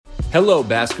Hello,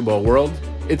 basketball world.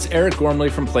 It's Eric Gormley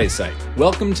from Playsight.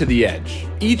 Welcome to The Edge.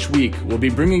 Each week, we'll be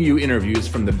bringing you interviews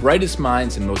from the brightest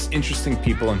minds and most interesting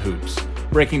people in hoops,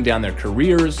 breaking down their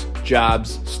careers,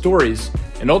 jobs, stories,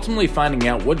 and ultimately finding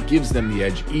out what gives them the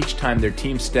edge each time their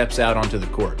team steps out onto the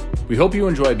court. We hope you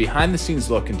enjoy a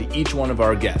behind-the-scenes look into each one of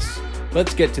our guests.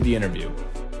 Let's get to the interview.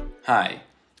 Hi,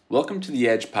 welcome to The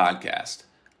Edge podcast.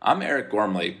 I'm Eric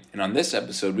Gormley, and on this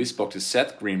episode, we spoke to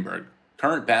Seth Greenberg,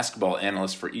 current basketball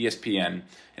analyst for ESPN,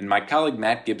 and my colleague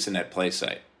Matt Gibson at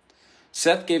Playsight.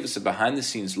 Seth gave us a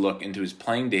behind-the-scenes look into his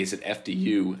playing days at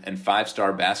FDU and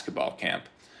five-star basketball camp,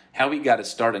 how he got his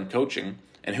start in coaching,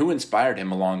 and who inspired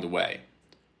him along the way.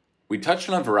 We touched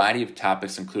on a variety of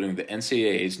topics including the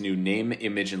NCAA's new name,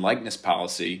 image, and likeness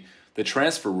policy, the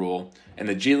transfer rule, and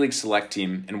the G League Select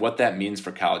Team and what that means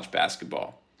for college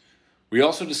basketball. We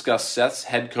also discussed Seth's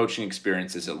head coaching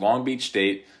experiences at Long Beach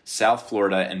State, South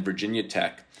Florida, and Virginia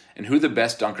Tech, and who the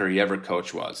best dunker he ever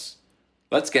coached was.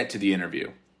 Let's get to the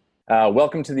interview.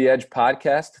 Welcome to the Edge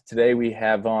podcast. Today we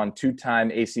have on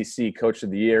two-time ACC Coach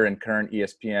of the Year and current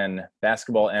ESPN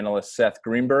basketball analyst Seth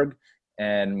Greenberg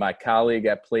and my colleague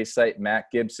at Playsight, Matt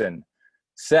Gibson.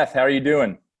 Seth, how are you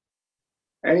doing?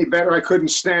 Any better, I couldn't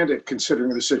stand it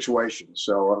considering the situation.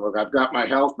 So look, I've got my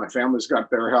health, my family's got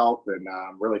their health, and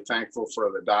I'm really thankful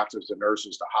for the doctors, the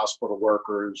nurses, the hospital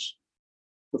workers,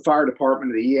 the fire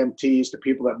department, the EMTs, the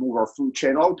people that move our food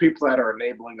chain, all the people that are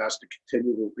enabling us to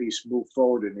continue to at least move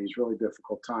forward in these really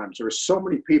difficult times. There are so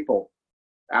many people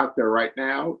out there right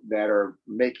now that are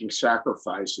making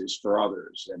sacrifices for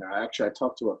others. And I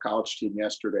talked to a college team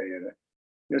yesterday, and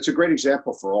it's a great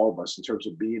example for all of us in terms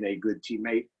of being a good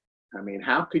teammate. I mean,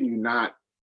 how can you not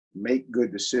make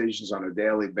good decisions on a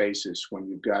daily basis when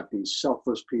you've got these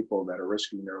selfless people that are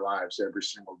risking their lives every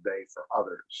single day for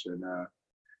others? And,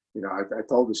 I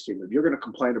told this team, if you're going to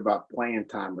complain about playing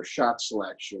time or shot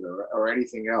selection or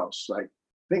anything else, like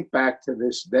think back to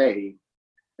this day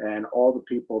and all the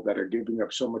people that are giving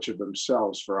up so much of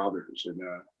themselves for others. And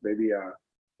maybe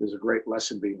there's a great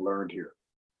lesson being learned here.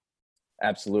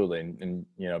 Absolutely. And,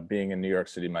 being in New York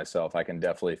City myself, I can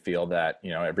definitely feel that,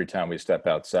 every time we step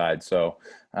outside. So,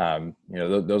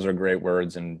 those are great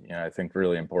words and, I think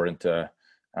really important to,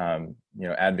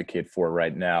 advocate for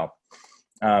right now.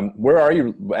 Where are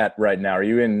you at right now? Are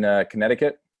you in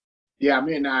Connecticut? Yeah, I'm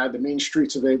in the main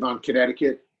streets of Avon,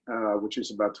 Connecticut, which is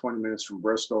about 20 minutes from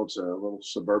Bristol. It's a little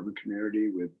suburban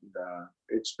community with,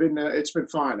 it's been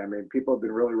fun. I mean, people have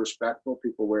been really respectful.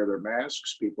 People wear their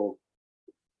masks. People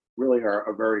really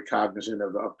are very cognizant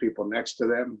of people next to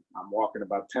them. I'm walking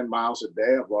about 10 miles a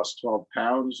day. I've lost 12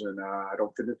 pounds, and I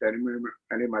don't fit into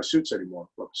any of my suits anymore.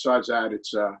 But besides that,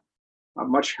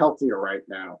 I'm much healthier right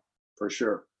now, for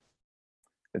sure.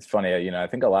 It's funny, I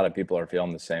think a lot of people are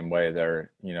feeling the same way.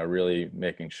 They're, really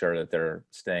making sure that they're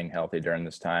staying healthy during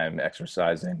this time,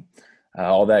 exercising,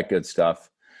 all that good stuff.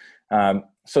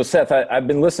 So Seth, I've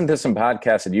been listening to some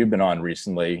podcasts that you've been on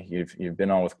recently. You've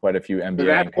been on with quite a few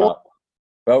NBA.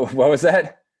 What was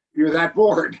that? You're that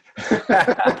bored.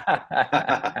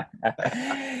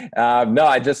 No,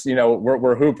 I just,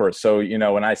 we're hoopers. So,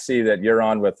 when I see that you're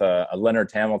on with a Leonard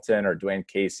Hamilton or Dwayne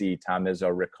Casey, Tom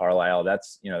Izzo, Rick Carlisle,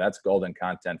 that's golden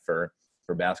content for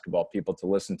basketball people to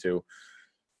listen to.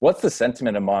 What's the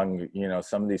sentiment among,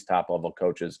 some of these top level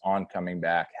coaches on coming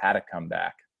back, how to come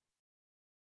back?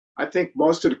 I think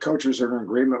most of the coaches are in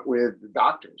agreement with the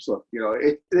doctors. Look,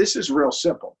 this is real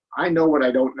simple. I know what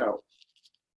I don't know.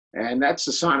 And that's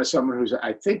the sign of someone who's,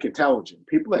 I think, intelligent.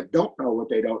 People that don't know what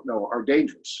they don't know are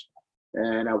dangerous.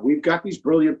 And we've got these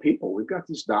brilliant people. We've got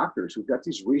these doctors. We've got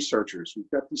these researchers.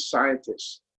 We've got these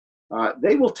scientists.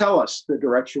 They will tell us the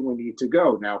direction we need to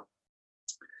go. Now,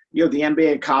 the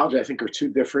NBA and college, I think, are two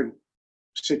different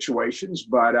situations.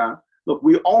 But look,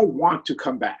 we all want to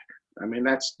come back. I mean,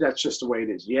 that's just the way it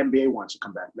is. The NBA wants to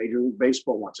come back. Major League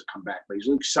Baseball wants to come back.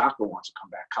 Major League Soccer wants to come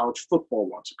back. College football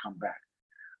wants to come back.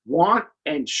 Want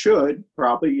and should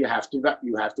probably you have to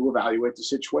evaluate the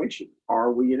situation.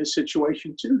 Are we in a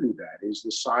situation to do that? Is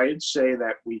the science say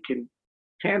that we can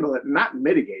handle it, not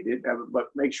mitigate it, but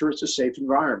make sure it's a safe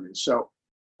environment? So,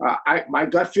 my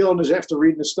gut feeling is after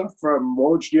reading the stuff from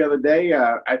Woj the other day,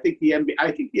 I think the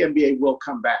NBA will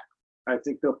come back. I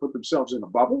think they'll put themselves in a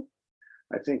bubble.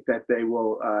 I think that they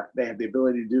will. They have the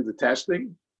ability to do the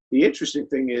testing. The interesting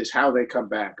thing is how they come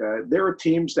back. There are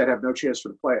teams that have no chance for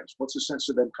the playoffs. What's the sense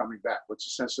of them coming back? What's the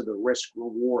sense of the risk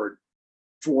reward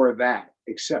for that,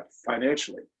 except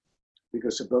financially?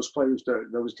 Because if those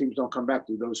teams don't come back,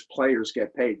 do those players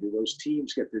get paid? Do those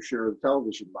teams get their share of the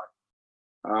television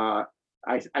money?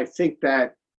 I think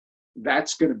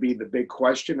that's going to be the big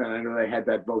question, and I know they had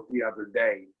that vote the other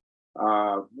day.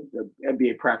 The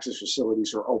NBA practice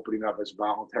facilities are opening up as a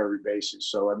voluntary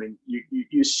basis. So, I mean,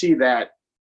 you see that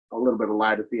a little bit of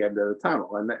light at the end of the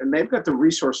tunnel. And they've got the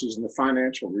resources and the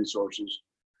financial resources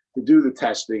to do the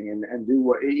testing and do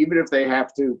what, even if they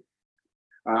have to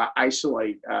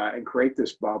isolate and create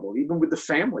this bubble, even with the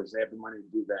families, they have the money to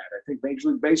do that. I think Major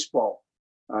League Baseball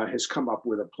has come up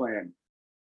with a plan.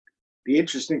 The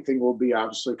interesting thing will be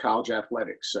obviously college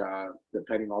athletics,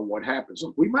 depending on what happens.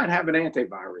 Look, we might have an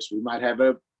antivirus. We might have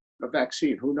a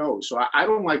vaccine. Who knows? So I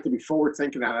don't like to be forward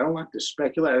thinking. I don't like to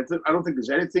speculate. I don't think there's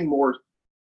anything more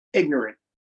ignorant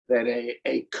than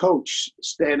a coach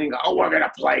standing, oh, we're going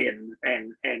to play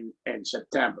in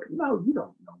September. No, you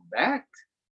don't know that.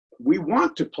 We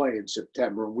want to play in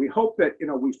September. We hope that,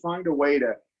 we find a way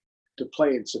to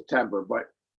play in September. But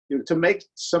to make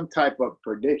some type of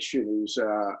prediction is,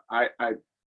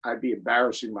 I'd be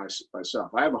embarrassing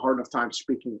myself. I have a hard enough time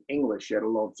speaking English, let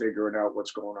alone figuring out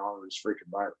what's going on with this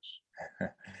freaking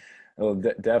virus. Well,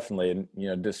 definitely.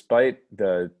 And, despite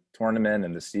the tournament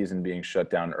and the season being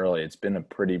shut down early, it's been a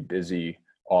pretty busy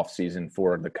offseason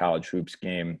for the college hoops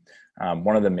game.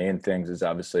 One of the main things is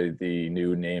obviously the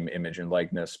new name, image, and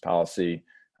likeness policy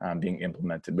being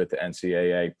implemented with the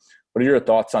NCAA. What are your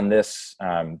thoughts on this?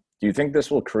 Do you think this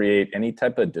will create any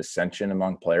type of dissension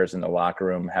among players in the locker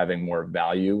room, having more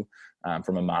value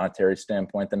from a monetary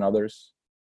standpoint than others?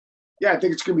 Yeah, I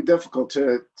think it's going to be difficult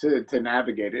to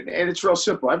navigate it. And it's real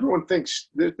simple. Everyone thinks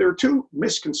there are two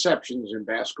misconceptions in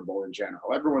basketball in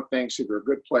general. Everyone thinks if you're a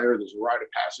good player, there's a rite of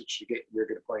passage you're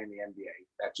going to play in the NBA.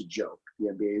 That's a joke. The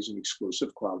NBA is an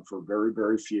exclusive club for very,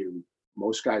 very few.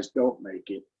 Most guys don't make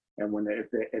it. And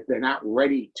if they're not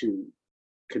ready to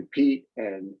compete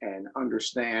and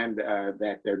understand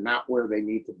that they're not where they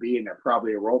need to be and they're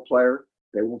probably a role player,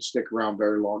 they won't stick around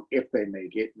very long if they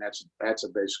make it. And that's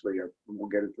basically we'll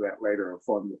get into that later, a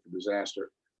fun with the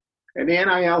disaster. And the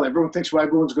NIL, everyone thinks, well,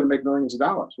 everyone's going to make millions of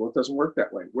dollars. Well, it doesn't work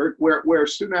that way. Where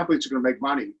student athletes are going to make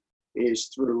money is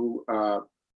through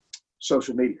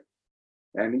social media.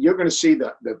 And you're going to see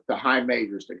the high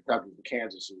majors, the Kentucky, the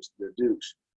Kansases, the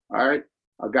Dukes. All right.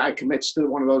 A guy commits to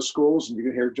one of those schools, and you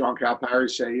can hear John Calipari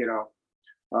say,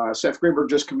 Seth Greenberg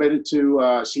just committed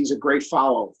to. He's a great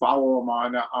follow. Follow him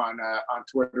on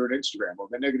Twitter and Instagram. Well,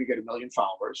 then they're going to get 1 million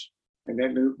followers, and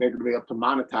then they're going to be able to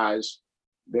monetize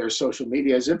their social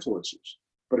media as influencers.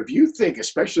 But if you think,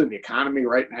 especially in the economy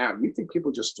right now, you think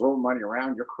people just throw money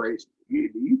around, you're crazy.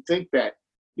 You think that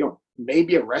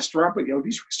maybe a restaurant, but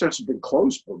these restaurants have been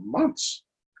closed for months.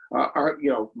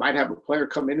 Might have a player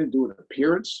come in and do an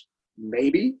appearance.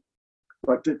 Maybe,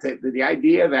 but the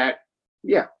idea that,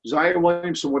 Zion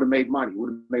Williamson would have made money. He would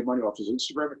have made money off his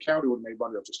Instagram account. He would have made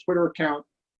money off his Twitter account.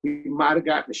 He might have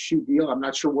gotten a shoe deal. I'm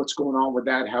not sure what's going on with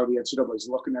that, how the NCAA is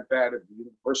looking at that. If the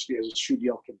university has a shoe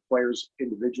deal, can players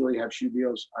individually have shoe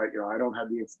deals? I don't have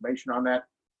the information on that.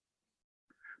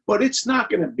 But it's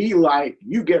not going to be like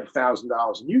you get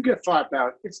 $1,000 and you get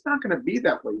 $5,000. It's not going to be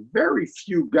that way. Very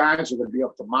few guys are going to be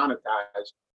able to monetize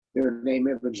their name,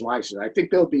 image, license. I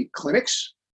think there'll be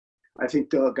clinics. I think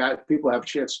people have a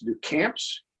chance to do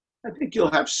camps. I think you'll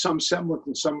have some semblance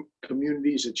in some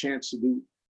communities a chance to do,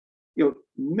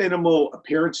 minimal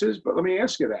appearances. But let me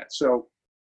ask you that. So,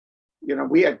 I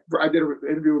did an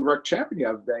interview with Rex Chapman the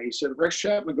other day. He said Rex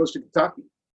Chapman goes to Kentucky.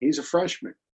 He's a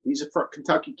freshman. He's a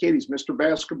Kentucky kid. He's Mr.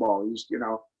 Basketball.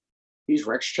 He's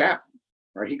Rex Chapman.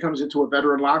 Right? He comes into a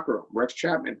veteran locker room. Rex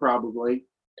Chapman probably,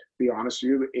 be honest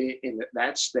with you, in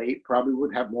that state probably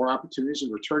would have more opportunities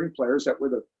in returning players that were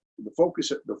the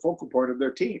focal point of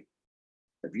their team.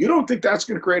 If you don't think that's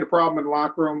going to create a problem in the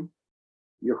locker room,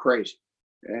 you're crazy.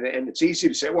 And it's easy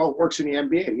to say, well, it works in the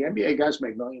NBA. The NBA guys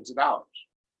make millions of dollars.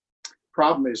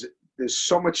 Problem is there's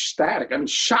so much static. I mean,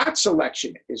 shot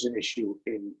selection is an issue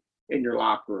in your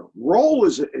locker room. Role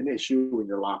is an issue in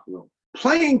your locker room.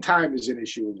 Playing time is an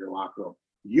issue in your locker room.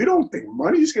 You don't think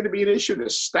money is going to be an issue? The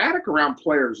static around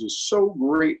players is so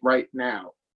great right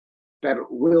now that it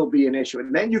will be an issue.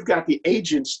 And then you've got the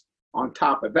agents on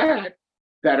top of that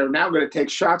are now going to take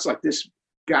shots like this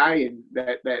guy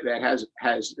that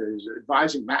is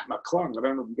advising Matt McClung. I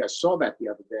don't know if you guys saw that the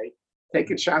other day,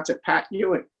 taking shots at Pat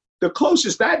Ewing. The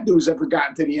closest that dude's ever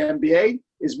gotten to the NBA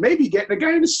is maybe getting a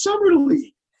guy in the summer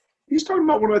league. He's talking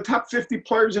about one of the top 50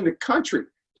 players in the country.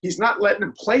 He's not letting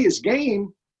him play his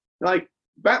game. Like,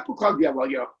 Matt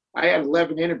McClung, I had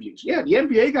 11 interviews. Yeah, the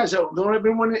NBA guys don't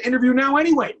even want to interview now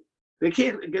anyway. They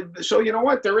can't. So you know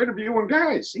what? They're interviewing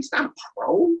guys. He's not a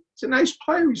pro. He's a nice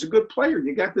player. He's a good player.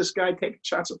 You got this guy taking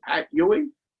shots at Pat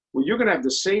Ewing. Well, you're going to have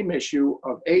the same issue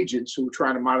of agents who are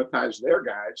trying to monetize their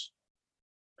guys,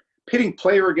 pitting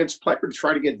player against player to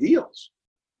try to get deals.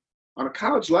 On a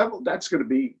college level, that's going to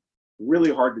be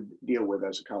really hard to deal with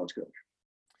as a college coach.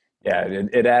 Yeah,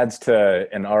 it adds to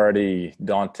an already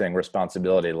daunting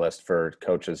responsibility list for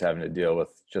coaches having to deal with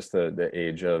just the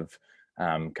age of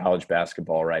college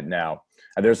basketball right now.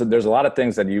 There's a lot of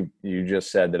things that you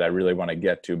just said that I really want to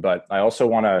get to, but I also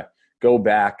want to go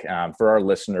back for our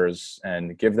listeners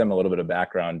and give them a little bit of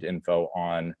background info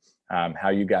on how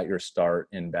you got your start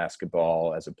in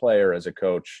basketball as a player, as a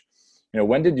coach.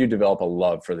 When did you develop a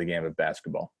love for the game of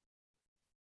basketball?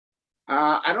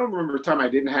 I don't remember a time I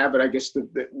didn't have it. I guess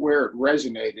where it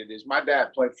resonated is my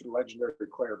dad played for the legendary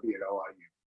Claire B at OIU,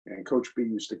 and Coach B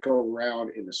used to go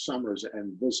around in the summers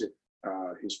and visit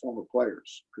his former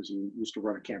players because he used to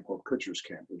run a camp called Kutcher's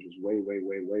Camp, which was way, way,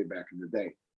 way, way back in the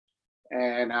day.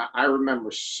 And I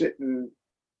remember sitting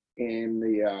in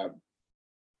the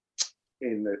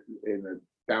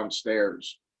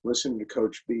downstairs listening to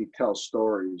Coach B tell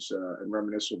stories and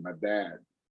reminisce with my dad,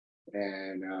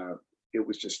 and it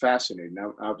was just fascinating.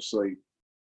 Now, obviously,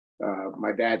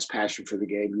 my dad's passion for the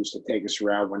game used to take us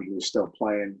around when he was still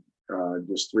playing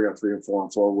just 3-on-3 and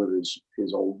 4-on-4 with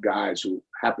his old guys who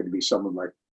happened to be some of like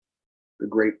the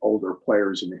great older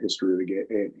players in the history of the game,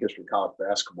 in history of college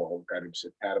basketball. A guy named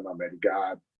Seth, Ahmed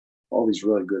God, all these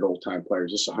really good old time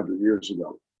players. This is 100 years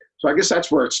ago. So I guess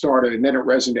that's where it started, and then it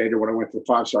resonated when I went to the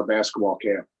 5-star basketball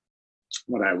camp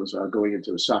when I was going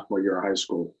into the sophomore year of high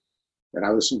school, and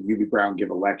I listened to UB Brown give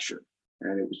a lecture.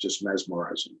 And it was just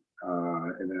mesmerizing.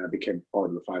 And then I became part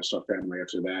of the 5-star family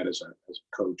after that as a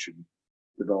coach, and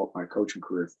developed my coaching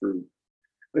career through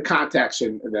the contacts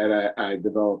that I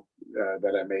developed,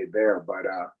 that I made there. But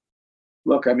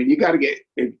look, I mean,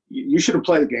 you shouldn't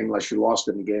play the game unless you're lost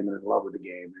in the game and in love with the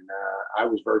game. And I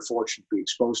was very fortunate to be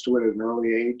exposed to it at an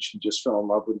early age and just fell in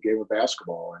love with the game of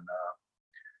basketball. And,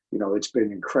 it's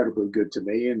been incredibly good to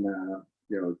me. And,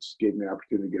 it's gave me the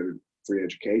opportunity to get a free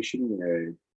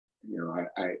education.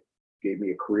 I gave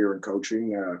me a career in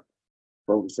coaching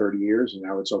for over 30 years, and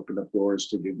now it's opened up doors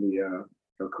to give me a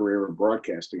career in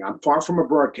broadcasting. I'm far from a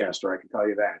broadcaster, I can tell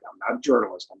you that. I'm not a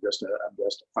journalist. I'm just a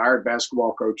fired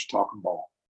basketball coach talking ball.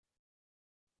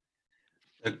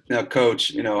 Now,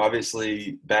 Coach,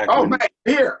 obviously back. Oh, man,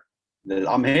 here.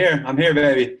 I'm here,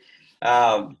 baby.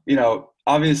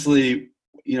 Obviously,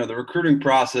 the recruiting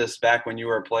process back when you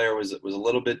were a player was a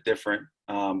little bit different.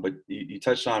 But you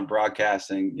touched on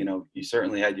broadcasting. You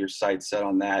certainly had your sights set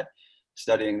on that,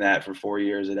 studying that for 4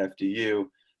 years at FDU.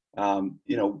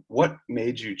 What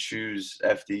made you choose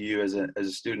FDU as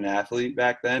a student athlete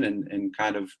back then, and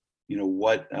kind of,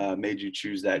 what made you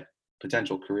choose that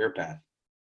potential career path?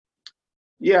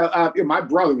 Yeah, my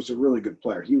brother was a really good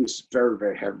player. He was very,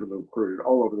 very heavily recruited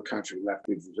all over the country.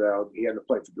 Lefty Brazil. He had to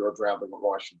play for George Rattler at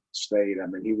Washington State. I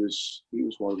mean, he was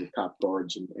one of the top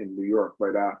guards in New York.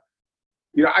 But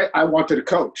I wanted to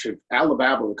coach. At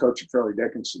Alabama, the coach at Fairleigh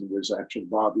Dickinson was actually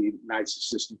Bobby Knight's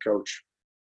assistant coach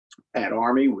at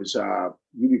Army, was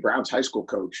UB Brown's high school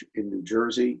coach in New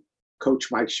Jersey, Coach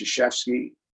Mike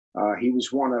Krzyzewski. He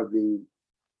was one of the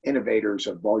innovators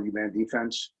of volume man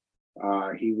defense.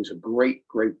 He was a great,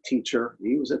 great teacher.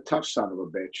 He was a tough son of a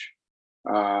bitch.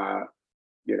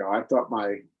 I thought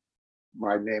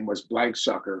my name was Blank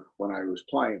Sucker when I was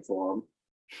playing for him.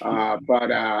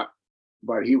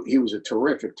 But he was a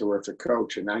terrific, terrific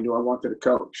coach, and I knew I wanted to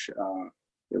coach.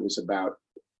 It was about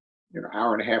an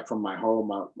hour and a half from my home.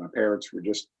 My parents were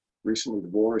just recently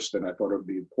divorced, and I thought it would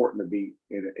be important to be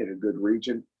in a good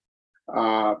region.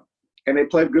 And they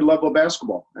played a good level of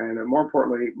basketball. And more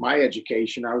importantly, my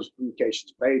education, I was a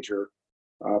communications major,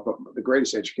 but the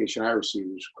greatest education I received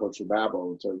was Coach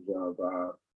Babel in terms of,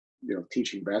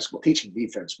 teaching basketball, teaching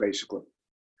defense, basically.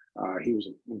 He was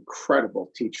an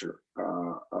incredible teacher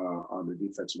on the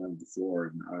defensive end of the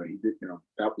floor. And he did,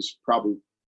 that was probably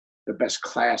the best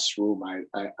classroom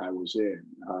I was in.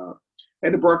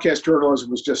 And the broadcast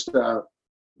journalism was just,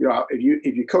 if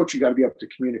you coach, you got to be able to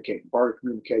communicate. Part of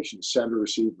communication is send or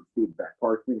receive feedback.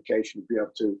 Part of communication is be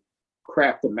able to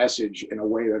craft the message in a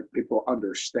way that people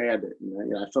understand it.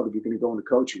 And I felt if you're going to go into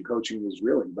coaching, coaching is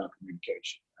really about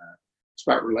communication. It's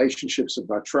about relationships,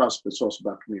 about trust, but it's also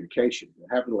about communication.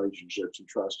 To have relationships and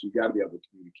trust, you got to be able to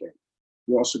communicate.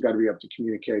 You also got to be able to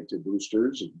communicate to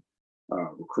boosters and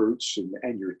recruits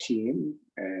and your team.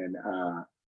 And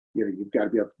you've got to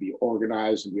be able to be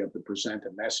organized and be able to present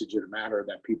a message in a manner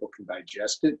that people can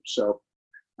digest it. So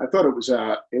I thought it was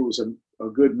a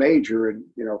good major. And,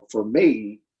 for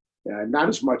me, not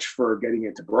as much for getting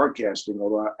into broadcasting,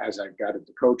 although as I got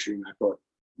into coaching, I thought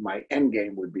my end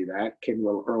game would be that. Came a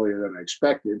little earlier than I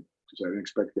expected because I didn't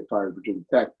expect to get fired at Virginia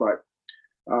Tech. But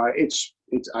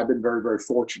I've been very, very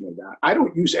fortunate. I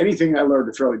don't use anything I learned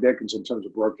at Fairleigh Dickinson in terms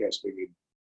of broadcasting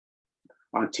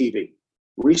on TV.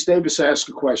 Reese Davis asked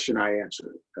a question, I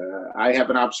answered it. I have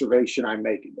an observation, I'm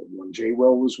making it. When Jay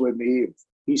Will was with me, if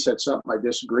he said something I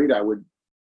disagreed, I would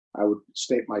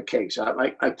state my case.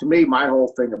 To me, my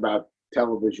whole thing about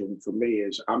television for me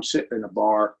is I'm sitting in a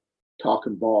bar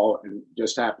talking ball and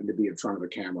just happen to be in front of a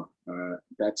camera.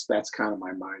 That's kind of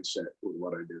my mindset with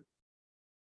what I do.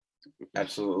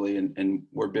 Absolutely, and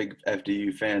we're big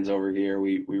FDU fans over here.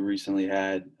 We recently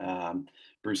had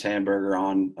Bruce Hamburger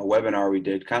on a webinar we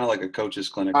did, kind of like a coach's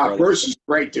clinic. Bruce is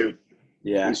great, dude.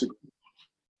 Yeah,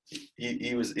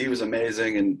 he was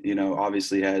amazing, and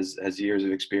obviously has years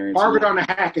of experience. Harvard on the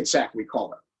Hackensack, we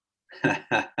call it.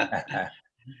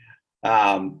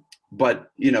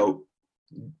 But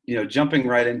jumping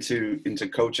right into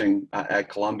coaching at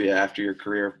Columbia after your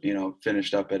career,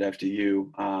 finished up at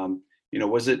FDU.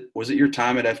 Was it your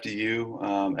time at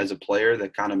FDU as a player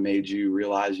that kind of made you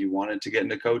realize you wanted to get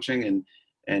into coaching,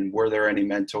 and were there any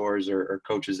mentors or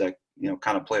coaches that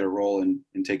kind of played a role in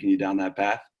taking you down that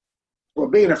path? Well,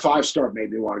 being a 5-star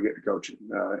made me want to get into coaching.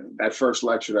 That first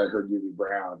lecture that I heard Uwe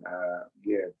Brown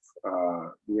give,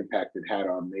 the impact it had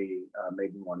on me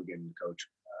made me want to get into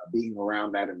coaching. Being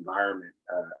around that environment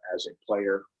as a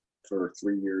player for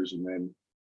 3 years, and then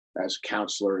as a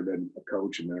counselor, and then a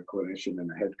coach, and then a clinician, and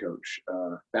a head coach,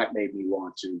 that made me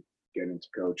want to get into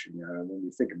coaching. When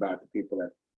you think about the people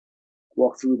that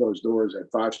walked through those doors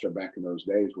at 5-star back in those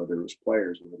days, whether it was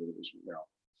players, whether it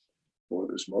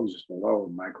was Moses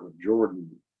Malone, Michael Jordan,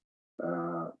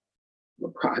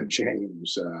 LeBron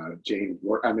James, James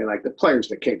Ward. I mean, like the players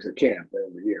that came to the camp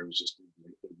every year, it was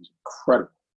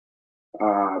incredible.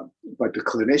 But the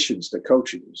clinicians, the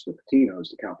coaches, the Patinos,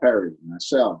 the Calipari,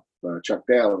 myself, Chuck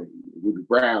Daly, Ruby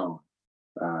Brown,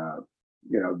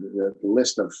 the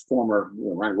list of former,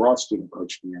 Ryan Rothstein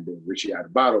coached the NBA, Richie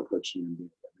Adebayo coached the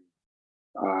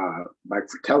NBA, Mike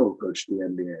Fratello coached the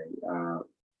NBA.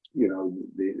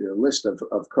 The list of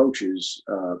coaches,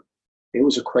 it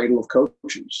was a cradle of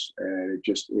coaches, and it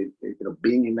just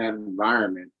being in that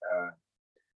environment.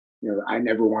 I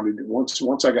never wanted to. Once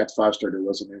I got to 5-star, there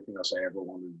wasn't anything else I ever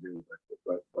wanted to do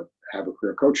but have a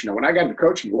career coaching. Now, when I got into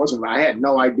coaching, I had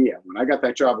no idea. When I got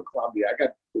that job at Columbia, I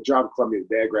got the job at Columbia the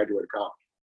day I graduated college,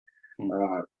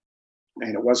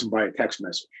 and it wasn't by a text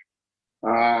message.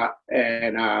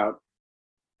 And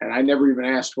I never even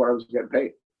asked what I was getting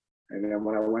paid. And then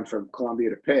when I went from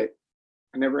Columbia to Pitt,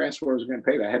 I never asked what I was getting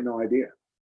paid. I had no idea.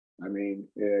 I mean,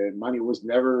 money was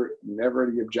never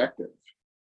the objective.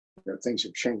 Things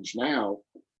have changed now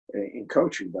in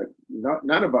coaching, but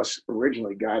none of us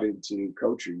originally got into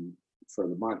coaching for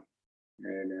the money.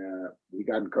 And we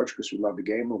got into coaching because we love the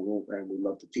game, and we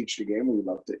love to teach the game, and we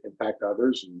love to impact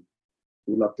others, and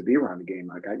we love to be around the game.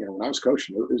 Like when I was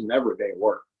coaching, it was never a day of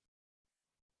work.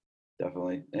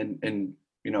 Definitely. And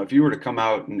if you were to come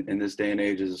out in this day and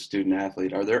age as a student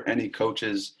athlete, are there any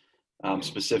coaches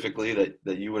specifically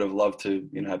that you would have loved to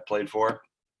have played for?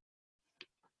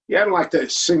 Yeah, I don't like to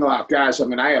single out guys. I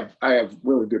mean, I have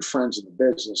really good friends in the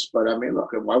business, but I mean,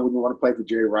 look, why wouldn't you want to play for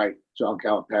Jay Wright, John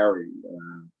Calipari,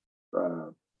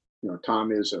 Tom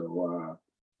Izzo,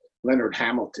 Leonard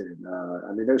Hamilton?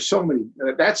 I mean, there's so many.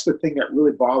 That's the thing that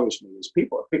really bothers me is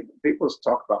people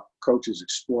talk about coaches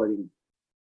exploiting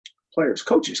players.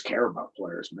 Coaches care about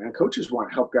players, man. Coaches want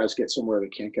to help guys get somewhere they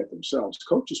can't get themselves.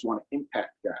 Coaches want to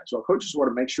impact guys. Well, coaches want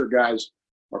to make sure guys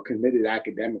are committed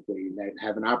academically and they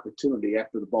have an opportunity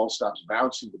after the ball stops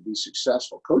bouncing to be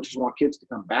successful. Coaches want kids to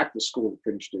come back to school to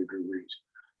finish their degrees.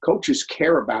 Coaches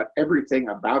care about everything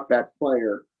about that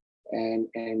player and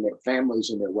their families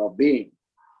and their well-being.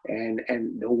 And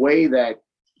the way that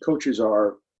coaches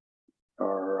are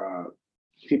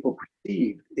people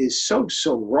perceived is so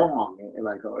wrong. And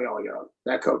like,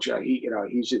 that coach,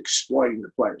 he's exploiting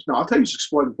the players. No, I'll tell you, he's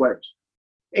exploiting players.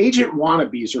 Agent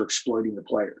wannabes are exploiting the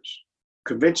players,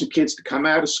 convincing kids to come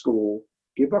out of school,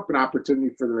 give up an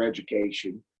opportunity for their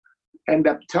education, end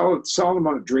up selling them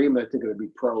on a dream that they're going to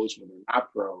be pros when they're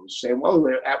not pros, saying, well,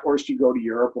 at worst you go to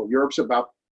Europe. Well, Europe's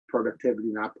about productivity,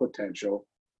 not potential.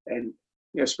 And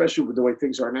especially with the way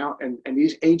things are now. And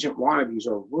these agent wannabes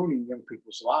are ruining young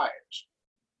people's lives.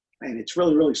 And it's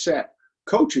really, really sad.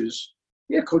 Coaches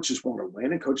want to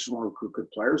win, and coaches want to recruit good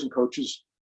players, and coaches,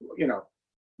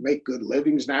 make good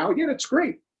livings now. Yeah, that's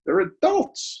great. They're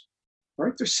adults,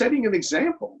 right? They're setting an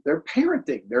example. They're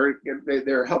parenting.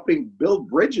 They're helping build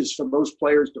bridges for those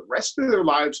players the rest of their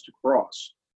lives to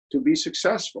cross to be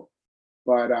successful.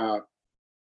 But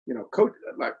coach,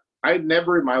 like I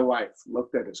never in my life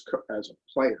looked at as a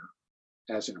player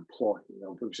as an employee.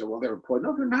 People say, well, they're employed.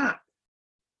 No, they're not.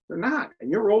 They're not. And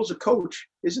your role as a coach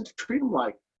isn't to treat them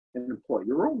like an employee.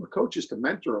 Your role as a coach is to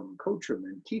mentor them and coach them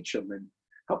and teach them and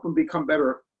help them become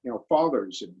better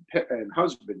fathers and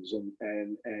husbands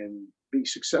and be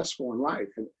successful in life.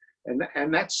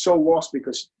 And that's so lost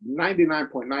because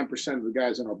 99.9% of the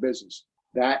guys in our business,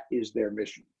 that is their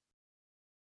mission.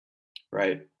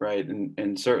 Right.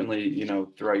 And certainly,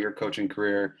 throughout your coaching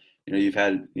career, you've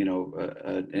had,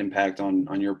 an impact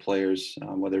on your players,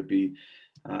 whether it be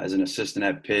as an assistant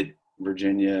at Pitt,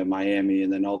 Virginia, Miami,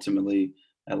 and then ultimately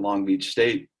at Long Beach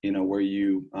State, where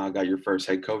you got your first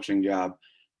head coaching job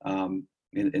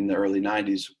in the early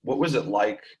 90s. What was it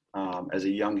like as a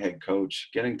young head coach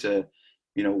getting to,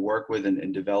 work with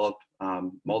and develop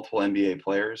multiple NBA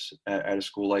players at a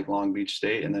school like Long Beach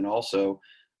State, and then also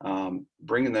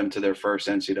bringing them to their first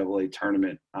NCAA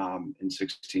tournament in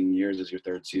 16 years as your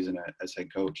third season as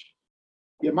head coach?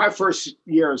 Yeah, my first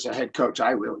year as a head coach,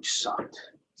 I really sucked.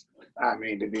 I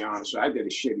mean, to be honest, I did a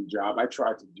shitty job. I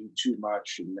tried to do too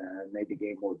much and made the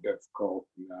game more difficult.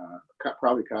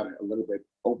 Probably kind of a little bit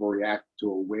overreact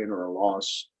to a win or a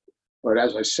loss. But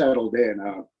as I settled in,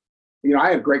 I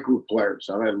had a great group of players.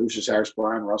 I had Lucius Harris,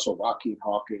 Brian Russell, Joaquin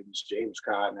Hawkins, James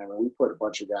Cotton. I mean, we put a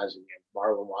bunch of guys in the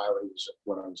Marlon Wiley was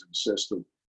when I was an assistant.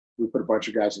 We put a bunch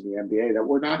of guys in the NBA that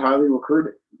were not highly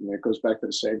recruited. And it goes back to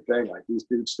the same thing. Like, these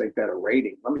dudes think that a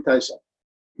rating. Let me tell you something.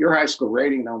 Your high school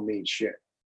rating don't mean shit.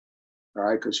 All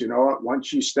right, because you know what?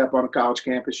 Once you step on a college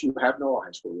campus, you have no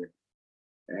high school rating.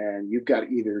 And you've got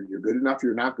either you're good enough or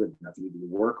you're not good enough. You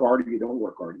work hard or you don't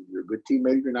work hard. You're a good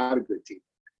teammate or you're not a good team.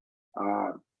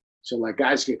 So like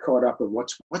guys get caught up in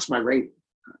what's my rating?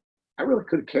 I really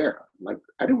couldn't care. Like,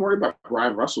 I didn't worry about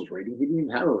Brian Russell's rating. He didn't even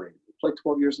have a rating. He played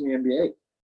 12 years in the NBA.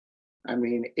 I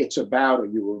mean, it's about, are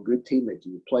you a good teammate? Do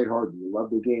you play hard? Do you love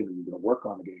the game? Are you going to work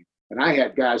on the game? And I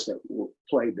had guys that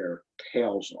played their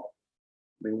tails off.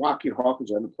 I mean, Joaquin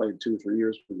Hawkins ended up playing 2 or 3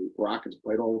 years for the Rockets,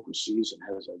 played all overseas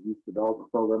and has a youth development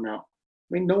program now.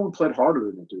 I mean, no one played harder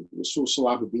than the dude. Rasul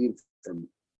Salabadin from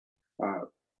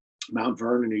Mount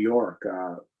Vernon, New York.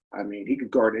 I mean, he could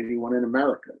guard anyone in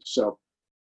America. So,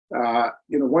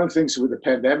 one of the things with the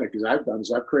pandemic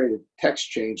I've created text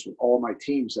chains with all my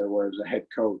teams that were as a head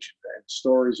coach, and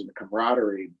stories and the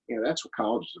camaraderie. That's what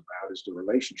college is about, is the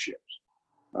relationships.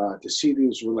 To see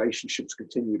these relationships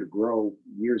continue to grow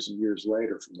years and years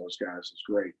later from those guys is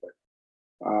great.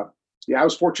 But I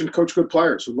was fortunate to coach good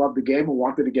players who loved the game and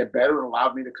wanted to get better and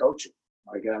allowed me to coach it.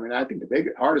 I think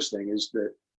the hardest thing is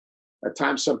that at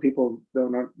times some people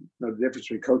don't know the difference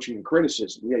between coaching and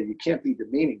criticism. Yeah, you can't be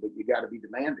demeaning, but you got to be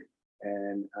demanding.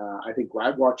 And I think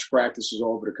I've watched practices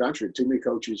all over the country. Too many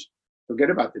coaches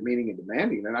forget about demeaning and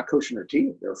demanding. They're not coaching their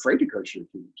team. They're afraid to coach their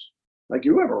teams. Like,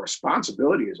 you have a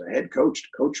responsibility as a head coach to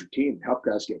coach your team and help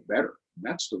guys get better. And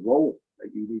that's the role that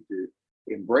you need to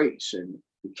embrace. And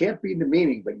you can't be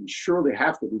demeaning, but you surely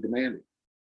have to be demanding.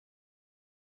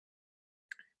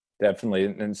 Definitely.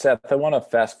 And Seth, I want to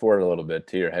fast forward a little bit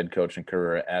to your head coaching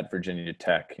career at Virginia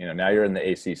Tech. Now you're in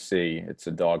the ACC. It's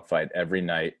a dogfight every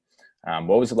night.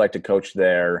 What was it like to coach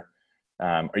there?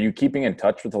 Are you keeping in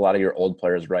touch with a lot of your old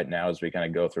players right now as we kind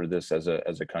of go through this as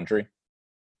a country?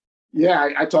 Yeah,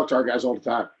 I talk to our guys all the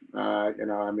time.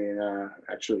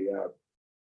 Actually,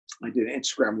 I did an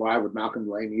Instagram Live with Malcolm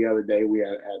Lane the other day. We had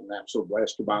an absolute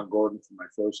blast. Devon Gordon from my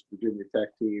first Virginia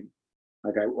Tech team.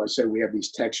 Like I said, we have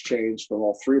these text chains from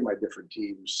all 3 of my different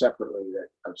teams separately that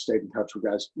I've stayed in touch with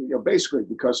guys, basically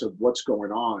because of what's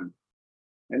going on.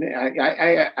 And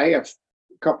I have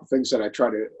a couple of things that I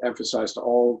try to emphasize to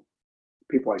all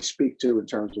people I speak to in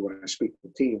terms of when I speak to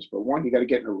teams. But one, you got to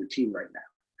get in a routine right now.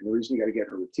 And the reason you got to get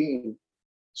in a routine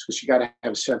is because you got to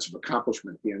have a sense of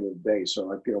accomplishment at the end of the day. So,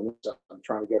 what I'm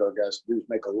trying to get our guys to do is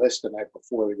make a list the night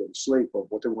before they go to sleep of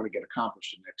what they want to get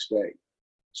accomplished the next day.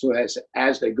 So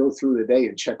as they go through the day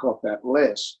and check off that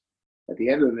list, at the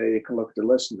end of the day, they can look at the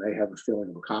list and they have a feeling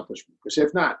of accomplishment. Because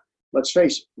if not, let's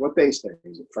face it, what day is today?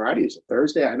 Is it Friday? Is it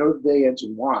Thursday? I know the day ends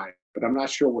in Y, but I'm not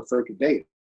sure what freaking day it is.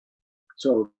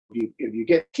 So if you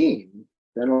get team,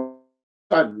 then all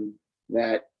of a sudden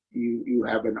that you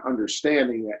have an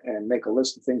understanding and make a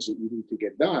list of things that you need to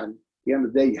get done, at the end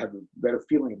of the day, you have a better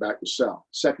feeling about yourself.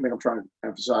 Second thing I'm trying to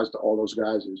emphasize to all those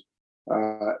guys is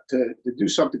to do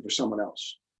something for someone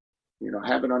else.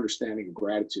 Have an understanding of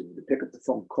gratitude, to pick up the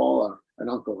phone, call an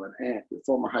uncle, an aunt, your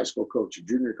former high school coach, a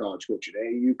junior college coach, an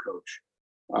AAU coach,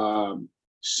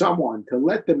 someone to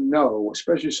let them know,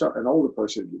 especially an older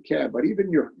person if you can, but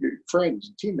even your friends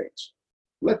and teammates,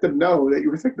 let them know that you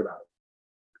were thinking about it.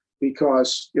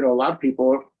 Because, a lot of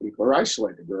people are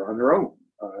isolated. They're on their own.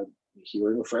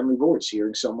 Hearing a friendly voice,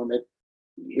 hearing someone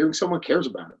cares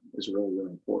about them is really,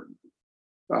 really important.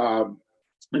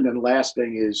 And then the last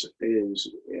thing is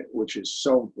which is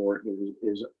so important,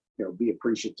 is be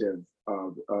appreciative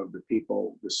of the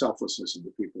people, the selflessness of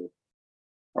the people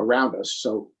around us.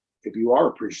 So if you are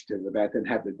appreciative of that, then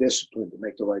have the discipline to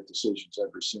make the right decisions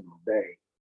every single day,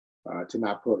 to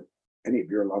not put any of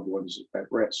your loved ones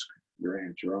at risk. Your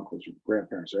aunts, your uncles, your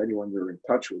grandparents, or anyone you're in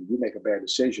touch with. You make a bad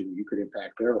decision, you could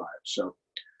impact their lives. So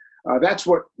that's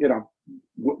what,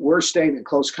 we're staying in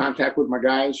close contact with my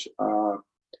guys.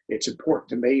 It's important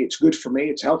to me. It's good for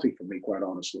me. It's healthy for me, quite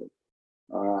honestly.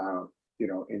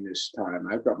 In this time,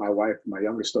 I've got my wife, my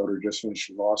youngest daughter just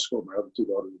finished law school. My other two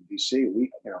daughters in D.C.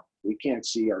 We can't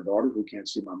see our daughters. We can't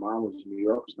see my mom, who's in New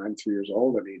York, who's 93 years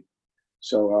old.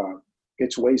 So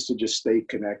it's ways to just stay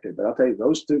connected. But I'll tell you,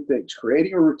 those two things,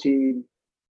 creating a routine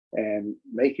and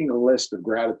making a list of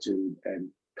gratitude and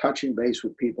touching base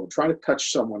with people, trying to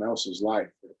touch someone else's life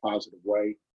in a positive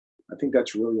way. I think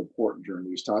that's really important during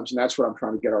these times. And that's what I'm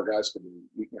trying to get our guys to do.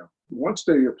 Once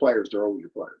they're your players, they're always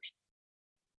your players.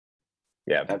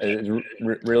 Yeah, it's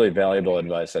really valuable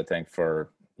advice, I think,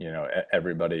 for,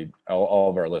 everybody, all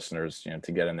of our listeners,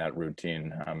 to get in that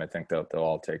routine. I think they'll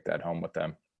all take that home with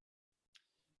them.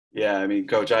 Yeah, I mean,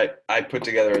 Coach, I put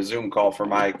together a Zoom call for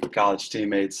my college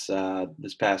teammates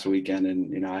this past weekend,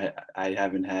 and I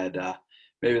haven't had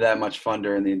maybe that much fun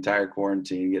during the entire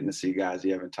quarantine, getting to see guys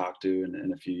you haven't talked to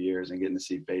in a few years and getting to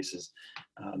see faces.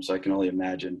 So I can only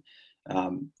imagine.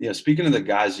 Speaking of the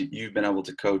guys you've been able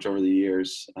to coach over the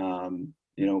years,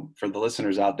 for the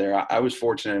listeners out there, I was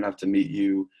fortunate enough to meet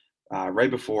you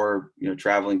right before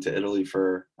traveling to Italy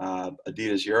for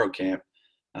Adidas Eurocamp.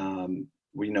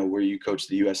 Where you coached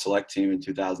the U.S. Select team in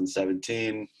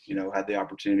 2017, had the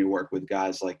opportunity to work with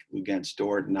guys like Luguentz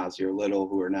Dort and Nasir Little,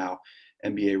 who are now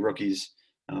NBA rookies.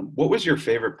 What was your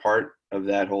favorite part of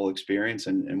that whole experience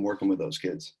and working with those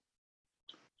kids?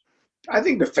 I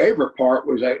think the favorite part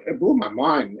was, it blew my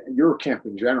mind, Eurocamp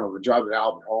in general, the job that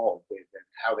Albert Hall did and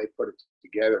how they put it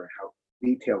together and how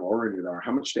detail-oriented they are,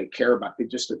 how much they care about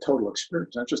just the total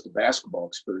experience, not just the basketball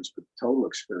experience, but the total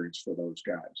experience for those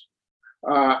guys.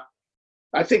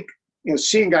 I think,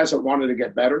 seeing guys that wanted to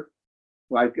get better,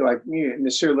 like me and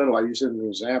Nasir Little, I use it as an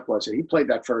example. I said, he played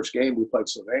that first game. We played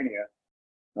Slovenia,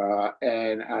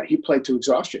 and he played to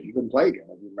exhaustion. He couldn't play again,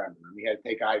 I remember. He had to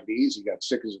take IVs. He got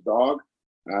sick as a dog.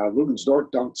 Luguentz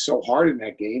Dort dunked so hard in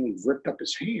that game, he ripped up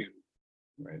his hand.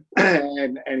 Right.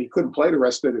 And he couldn't play the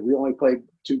rest of it. We only played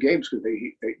 2 games because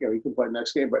he couldn't play the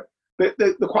next game. But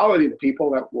the quality of the people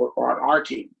that were on our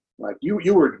team, like you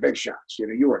were the big shots.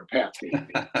 You were the path team.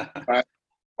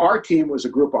 Our team was a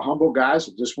group of humble guys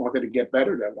that just wanted to get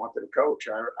better, that wanted to coach.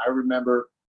 I remember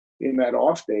in that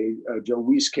off day, Joe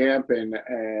Wieskamp and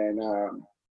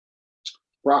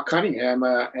Brock Cunningham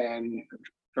and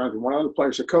one other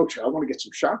players said, "Coach, I want to get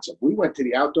some shots up." We went to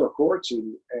the outdoor courts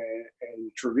in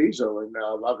Treviso and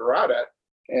La Dorada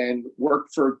and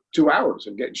worked for 2 hours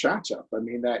of getting shots up. I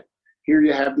mean, that here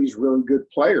you have these really good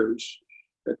players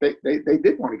that they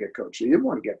did want to get coached. They did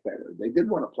want to get better. They did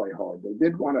want to play hard. They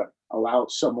did want to allow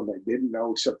someone they didn't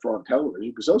know except for on television,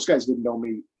 because those guys didn't know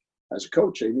me as a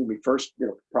coach. They knew me first,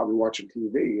 probably watching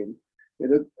TV. And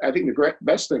I think the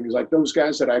best thing is, like, those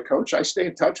guys that I coach, I stay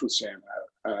in touch with Sam,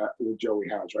 with Joey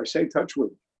Hauser. I stay in touch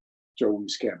with Joe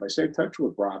Wieskamp. I stay in touch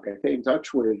with Brock. I stay in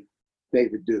touch with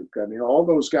David Duke. I mean, all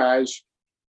those guys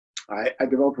I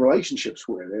developed relationships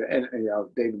with, and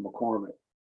David McCormick.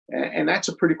 And that's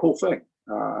a pretty cool thing.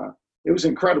 It was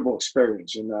an incredible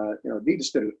experience, and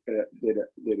Adidas did an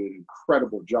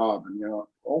incredible job. And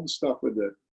all the stuff with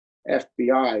the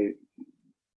FBI,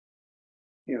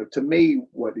 to me,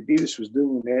 what Adidas was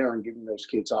doing there and giving those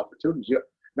kids opportunities.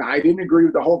 Now, I didn't agree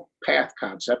with the whole path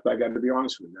concept. I got to be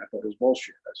honest with you. I thought it was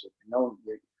bullshit. I said, no,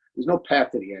 there's no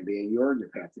path to the NBA. You earn your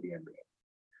path to the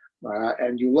NBA.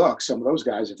 And you look, some of those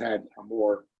guys have had a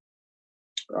more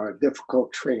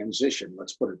difficult transition.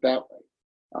 Let's put it that way.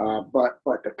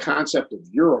 But the concept of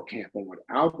Eurocamp and what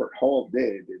Albert Hall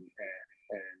did, and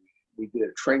we did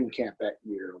a training camp that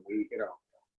year. We,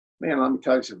 man, let me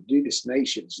tell you some Adidas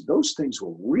Nations. Those things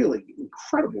were really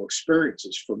incredible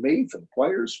experiences for me, for the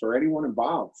players, for anyone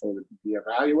involved, for the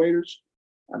evaluators.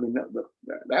 I mean,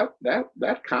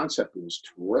 that concept was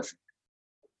terrific.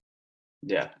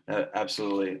 Yeah,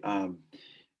 absolutely. And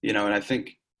I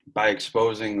think by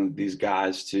exposing these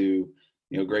guys to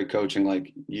great coaching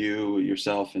like you,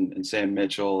 yourself, and Sam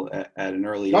Mitchell at an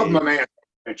early age. Love my man,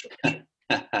 Mitchell.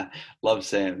 Love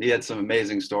Sam. He had some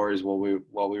amazing stories while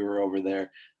we were over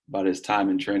there about his time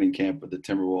in training camp with the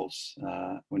Timberwolves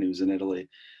when he was in Italy.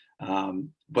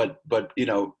 But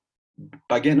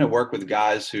by getting to work with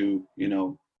guys who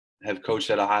have coached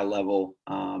at a high level,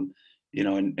 and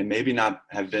maybe not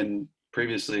have been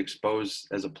previously exposed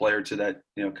as a player to that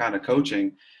kind of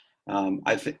coaching.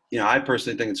 I think I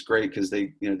personally think it's great because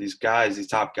they these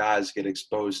top guys get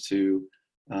exposed to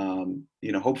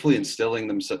hopefully instilling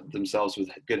themselves with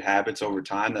good habits over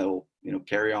time that will,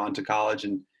 carry on to college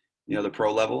and, the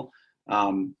pro level.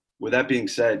 With that being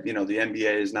said, the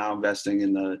NBA is now investing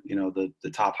in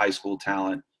the top high school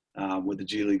talent with the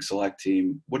G League Select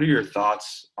team. What are your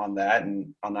thoughts on that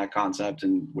and on that concept?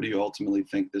 And what do you ultimately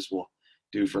think this will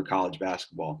do for college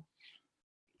basketball?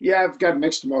 Yeah, I've got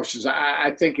mixed emotions.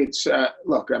 I think it's,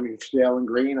 Jalen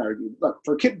Green,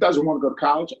 for a kid who doesn't want to go to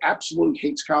college, absolutely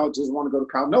hates college, doesn't want to go to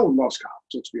college. No one loves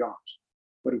college, let's be honest.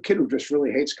 But a kid who just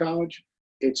really hates college,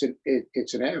 it's an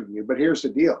avenue. But here's the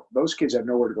deal. Those kids have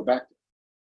nowhere to go back to.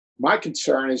 My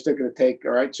concern is they're going to take,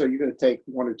 all right, so you're going to take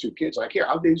one or two kids. Like, here,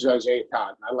 I'll use Isaiah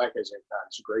Todd. I like Isaiah Todd.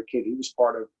 He's a great kid. He was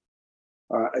part of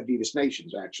Adidas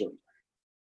Nations, actually.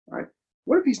 All right?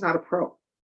 What if he's not a pro?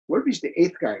 What if he's the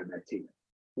eighth guy on that team?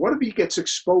 What if he gets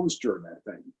exposed during that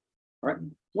thing? Right?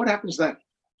 What happens then?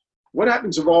 What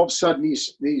happens if all of a sudden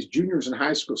these juniors in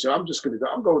high school say, I'm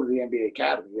going to the NBA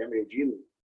Academy, the NBA G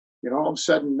League. All of a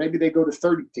sudden, maybe they go to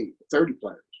 30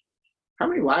 players. How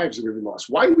many lives are going to be lost?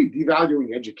 Why are we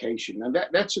devaluing education? And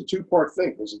that's a two-part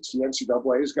thing, because it's the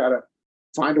NCAA has got to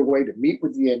find a way to meet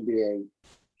with the NBA,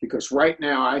 because right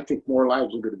now I think more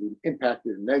lives are going to be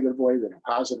impacted in a negative way than a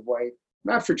positive way.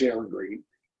 Not for Jalen Green,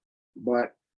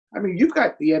 but you've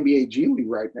got the NBA G League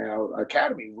right now,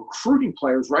 Academy, recruiting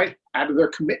players right out of their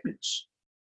commitments.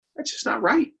 That's just not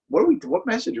right. What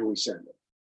message are we sending?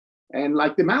 And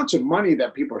like the amounts of money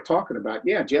that people are talking about,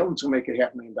 yeah, Jalen's gonna make $500,000,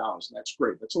 and that's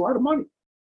great. That's a lot of money.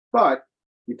 But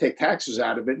you take taxes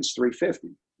out of it, it's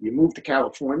 $350. You move to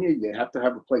California, you have to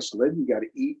have a place to live, you got to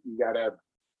eat, you got to have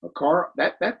a car.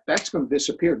 That's going to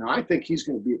disappear. Now I think he's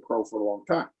going to be a pro for a long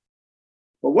time.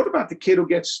 But what about the kid who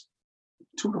gets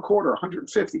 $225,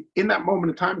 150? In that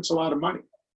moment in time, it's a lot of money.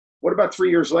 What about 3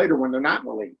 years later when they're not in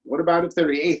the league? What about if they're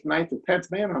the 8th, 9th, or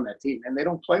 10th man on that team and they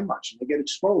don't play much and they get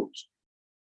exposed?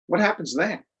 What happens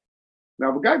then? Now,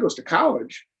 if a guy goes to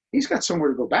college, he's got somewhere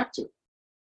to go back to.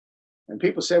 And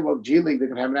people say, well, G League, they're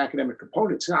going to have an academic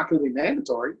component. It's not going to be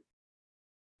mandatory.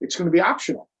 It's going to be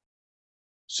optional.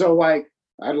 So,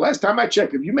 last time I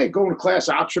checked, if you make going to class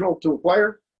optional to a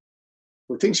player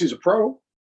who thinks he's a pro,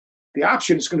 the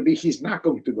option is going to be he's not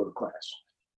going to go to class.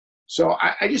 So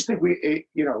I just think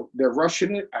they're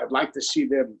rushing it. I'd like to see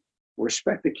them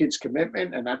respect the kids'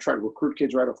 commitment and not try to recruit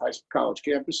kids right off college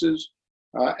campuses.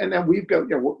 And then we've got,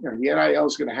 the NIL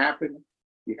is going to happen.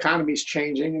 The economy's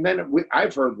changing. And then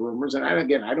I've heard rumors, and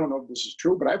again, I don't know if this is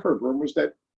true, but I've heard rumors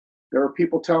that there are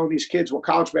people telling these kids, well,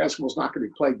 college basketball is not going to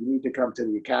be played. You need to come to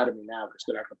the academy now because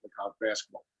they're not going to play college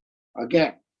basketball.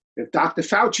 Again, if Dr.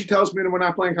 Fauci tells me that we're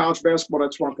not playing college basketball,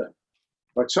 that's one thing.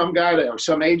 But some guy or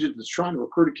some agent that's trying to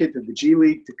recruit a kid to the G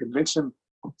League to convince him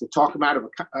to talk him out of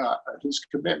his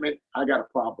commitment, I got a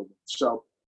problem with. So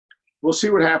we'll see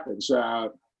what happens.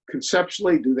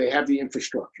 Conceptually, do they have the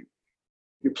infrastructure?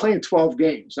 You're playing 12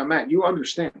 games. Now, Matt, you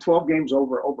understand 12 games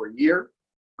over a year.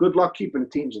 Good luck keeping the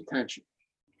team's attention,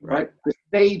 right? The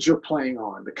stage you're playing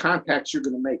on, the contacts you're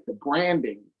going to make, the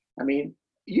branding.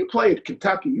 You play at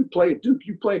Kentucky, you play at Duke,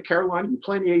 you play at Carolina, you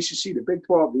play in the ACC, the Big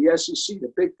 12, the SEC,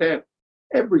 the Big 10.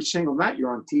 Every single night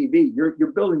you're on TV.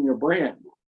 You're building your brand.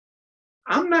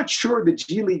 I'm not sure the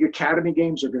G League Academy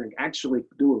games are going to actually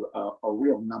do a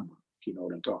real number, if you know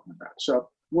what I'm talking about. So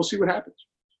we'll see what happens.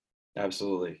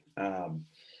 Absolutely.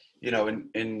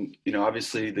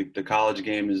 Obviously the college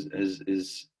game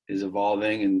is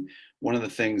evolving, and one of the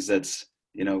things that's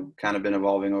kind of been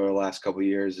evolving over the last couple of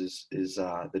years is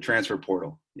the transfer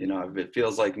portal. It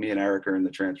feels like me and Eric are in the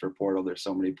transfer portal. There's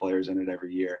so many players in it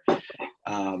every year.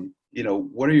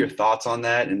 What are your thoughts on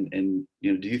that? And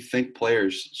do you think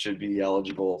players should be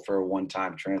eligible for a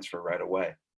one-time transfer right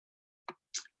away?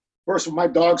 First of all, my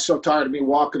dog's so tired of me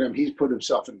walking him, he's put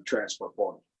himself in the transfer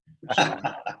portal. So,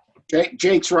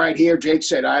 Jake's right here. Jake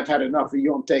said, I've had enough of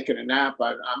you. I'm taking a nap.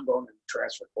 I'm going to the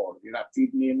transfer portal. You're not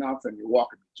feeding me enough and you're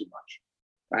walking me too much.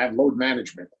 I have load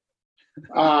management.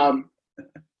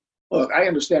 Look, I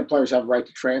understand players have a right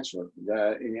to transfer.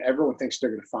 Everyone thinks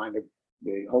they're going to find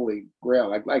the holy grail.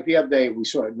 Like the other day, we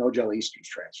saw No-Gel Easter's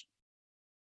transfer.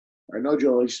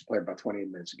 No-Gel Easter played about 28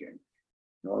 minutes a game.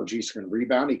 No-Gel Easter can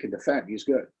rebound. He can defend. He's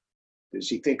good. Does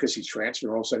he think because he's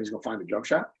transferred, all of a sudden he's going to find a jump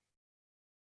shot?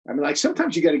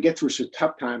 Sometimes you got to get through some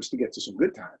tough times to get to some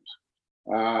good times.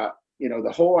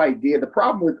 The whole idea, the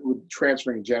problem with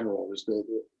transferring in general is the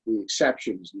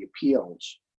exceptions, the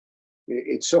appeals.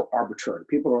 It's so arbitrary.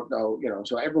 People don't know,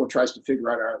 so everyone tries to figure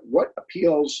out what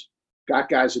appeals got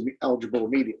guys eligible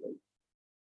immediately.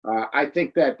 I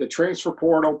think that the transfer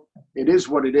portal, it is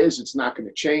what it is. It's not going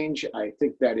to change. I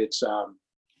think that it's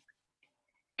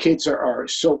kids are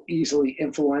so easily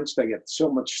influenced. They get so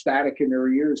much static in their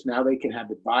ears. Now they can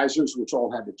have advisors, which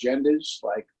all have agendas.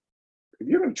 Like, if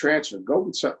you're going to transfer, go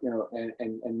with some,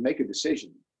 and make a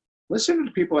decision. Listen to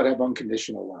the people that have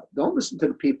unconditional love. Don't listen to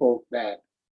the people that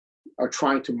are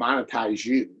trying to monetize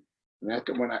you. And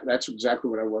that's exactly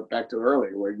what I went back to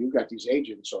earlier, where you got these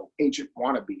agents or agent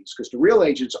wannabes, because the real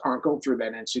agents aren't going through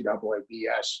that NCAA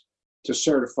BS to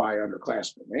certify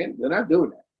underclassmen. Man, they're not doing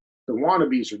that. The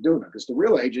wannabes are doing it, because the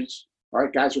real agents, all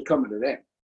right, guys are coming to them.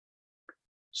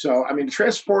 So, I mean, the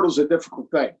transfer portal is a difficult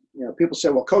thing. People say,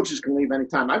 well, coaches can leave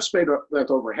anytime. I've spent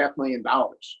over $500,000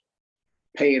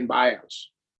 paying buyouts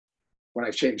when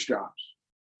I've changed jobs.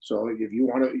 So if you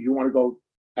want to go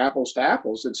apples to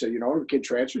apples and say, the kid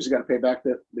transfers, he's got to pay back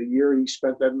the year he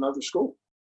spent at another school.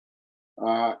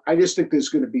 I just think there's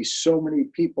going to be so many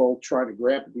people trying to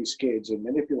grab at these kids and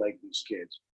manipulate these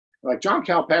kids. Like John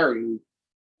Calipari, who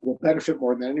will benefit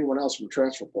more than anyone else from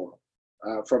transfer portal,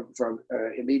 from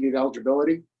immediate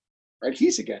eligibility, right?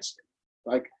 He's against it.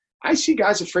 Like, I see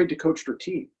guys afraid to coach their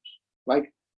teams.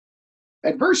 Like,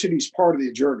 adversity is part of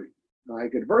the journey.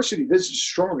 Like, adversity, this is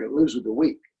strong, it lives with the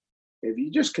weak. If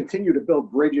you just continue to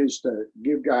build bridges to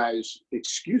give guys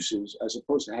excuses as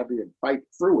opposed to having to fight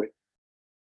through it,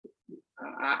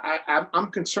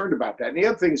 I'm concerned about that. And the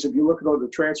other thing is, if you look at the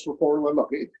transfer portal, and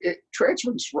look,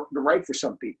 transferring is right for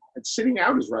some people. And sitting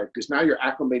out is right, because now you're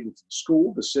acclimated to the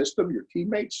school, the system, your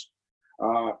teammates.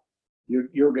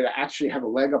 You're going to actually have a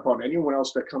leg up on anyone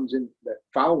else that comes in that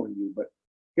following you. But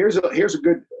here's a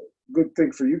good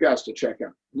thing for you guys to check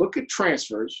out. Look at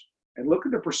transfers and look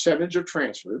at the percentage of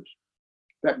transfers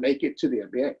that make it to the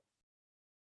NBA.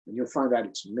 And you'll find out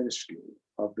it's minuscule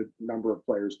of the number of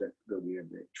players that go to the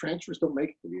NBA. Transfers don't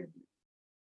make it to the NBA.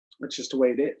 That's just the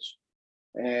way it is.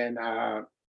 And,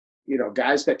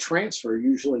 guys that transfer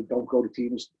usually don't go to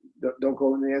teams, don't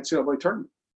go in the NCAA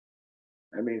tournament.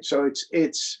 I mean, so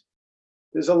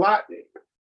there's a lot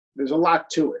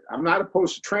to it. I'm not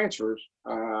opposed to transfers,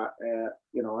 and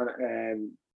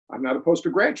I'm not opposed to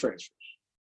grad transfers,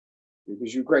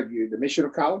 because the mission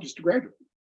of college is to graduate.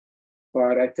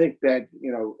 But I think that,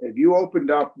 if you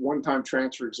opened up one-time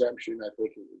transfer exemption, I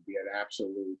think it would be an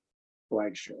absolute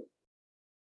flag show.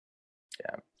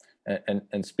 Yeah.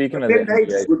 And speaking of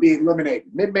mid-majors would be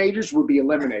eliminated. Mid-majors would be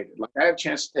eliminated. Like, I had a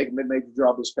chance to take a mid-major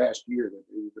job this past year that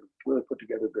we really put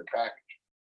together a good package.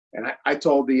 And I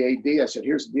told the AD, I said,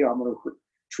 here's the deal. I'm going to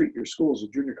treat your school as a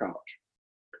junior college.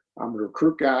 I'm going to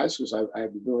recruit guys, because I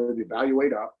have the ability to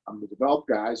evaluate up. I'm going to develop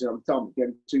guys, and I'm telling them,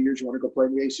 again, in 2 years, you want to go play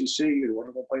in the ACC, you want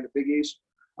to go play in the Big East,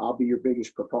 I'll be your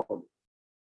biggest proponent.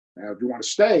 Now, if you want to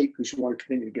stay because you want to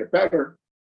continue to get better,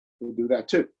 we'll do that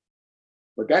too.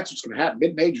 But that's what's going to happen.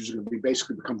 Mid-majors are going to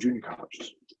basically become junior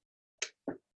colleges.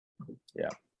 Yeah.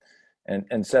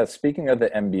 And Seth, speaking of the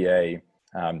NBA,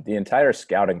 the entire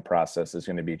scouting process is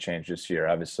going to be changed this year.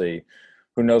 Obviously,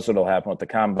 who knows what will happen with the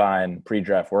combine?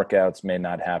 Pre-draft workouts may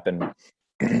not happen.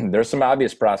 There's some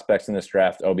obvious prospects in this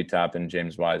draft: Obi Toppin,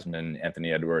 James Wiseman,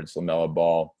 Anthony Edwards, LaMelo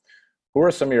Ball. Who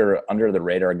are some of your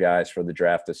under-the-radar guys for the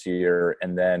draft this year?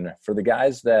 And then for the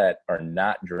guys that are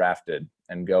not drafted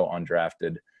and go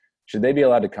undrafted, should they be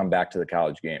allowed to come back to the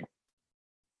college game?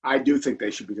 I do think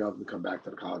they should be able to come back to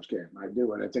the college game. I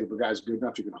do. And I think if a guy's good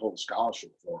enough, you can hold a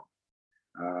scholarship for him.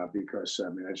 Because,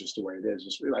 that's just the way it is.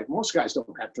 It's like, most guys don't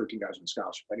have 13 guys on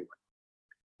scholarship anyway.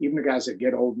 Even the guys that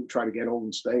get old and try to get old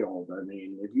and stay old. I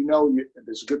mean, if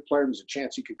there's a good player, there's a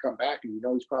chance he could come back, and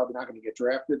he's probably not going to get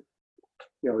drafted,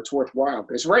 it's worthwhile.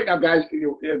 Because right now, guys,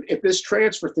 if this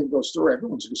transfer thing goes through,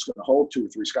 everyone's just going to hold 2 or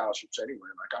 3 scholarships anyway.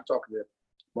 Like, I'm talking to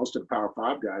most of the Power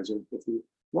 5 guys. If the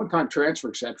one-time transfer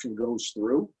exception goes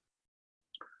through,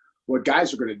 what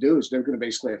guys are going to do is they're going to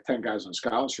basically have 10 guys on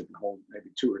scholarship and hold maybe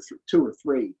two or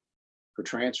three for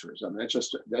transfers. I mean,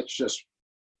 that's just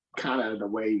kind of the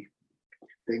way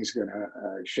things are going to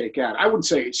shake out. I wouldn't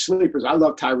say sleepers. I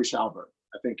love Tyrese Haliburton.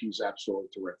 I think he's absolutely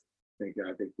terrific.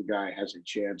 I think the guy has a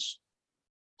chance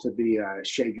to be a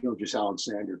Shai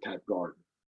Gilgeous-Alexander type guard.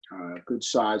 Good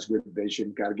size, good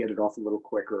vision. Got to get it off a little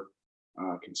quicker.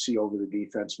 Can see over the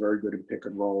defense. Very good in pick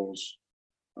and rolls.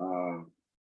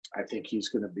 I think he's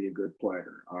going to be a good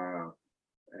player,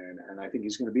 and I think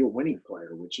he's going to be a winning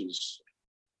player, which is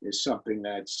something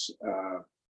that's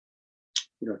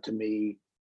to me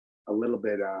a little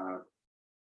bit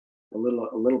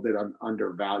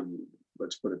undervalued.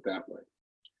 Let's put it that way.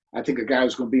 I think a guy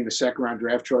who's going to be in the second round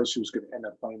draft choice who's going to end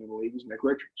up playing in the league is Nick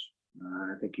Richards.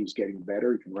 I think he's getting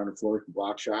better. He can run the floor, he can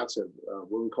block shots.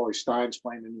 Willie Cauley-Stein's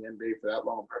playing in the NBA for that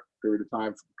long period of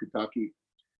time from Kentucky.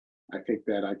 I think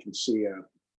that I can see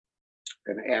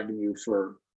an avenue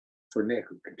for for Nick,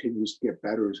 who continues to get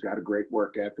better. He's got a great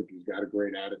work ethic. He's got a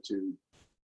great attitude.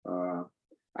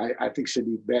 I think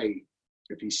Sadiq Bey,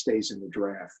 if he stays in the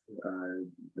draft,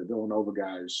 the Villanova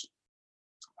guys,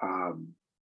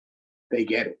 they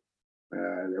get it.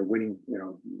 They're winning.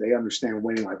 They understand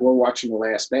winning. Like, we're watching The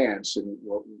Last Dance, and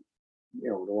the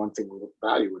one thing we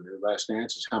value in The Last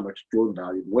Dance is how much Jordan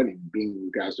valued winning, being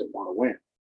the guys that want to win.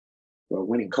 Well,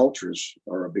 winning cultures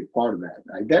are a big part of that.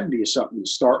 Identity is something you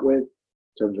start with in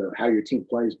terms of how your team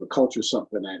plays, but culture is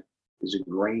something that is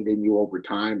ingrained in you over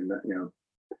time. And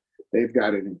they've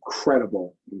got an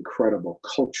incredible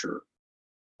culture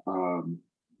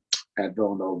at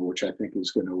Villanova, which I think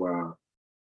is going to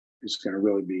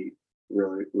really be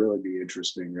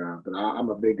interesting. But I'm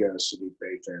a big Sadiq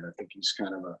Bey fan. I think he's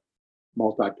kind of a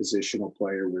multi-positional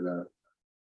player with a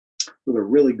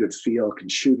really good feel, can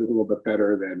shoot it a little bit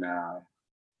better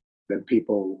than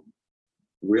people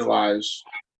realize.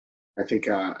 I think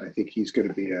he's going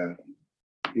to be a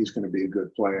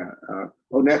good player.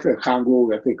 Onyeka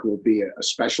Okongwu, I think, will be a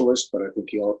specialist, but I think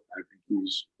I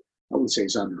wouldn't say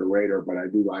he's under the radar, but I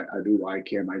do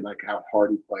like him. I like how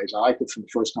hard he plays. I liked it from the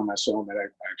first time I saw him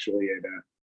actually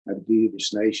at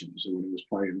Adidas Nations when he was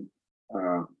playing,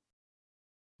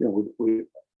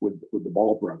 with the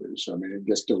Ball brothers. I mean,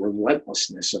 just the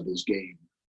relentlessness of his game,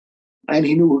 and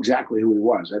he knew exactly who he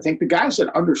was. I think the guys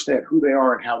that understand who they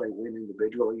are and how they win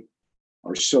individually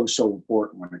are so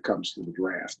important when it comes to the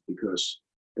draft, because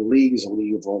the league is a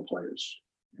league of role players,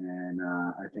 and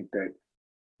I think that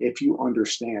if you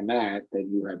understand that,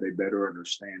 then you have a better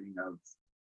understanding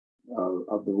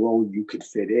of the role you could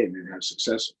fit in and have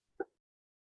success.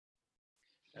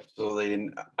 Absolutely.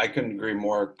 And I couldn't agree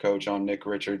more, Coach, on Nick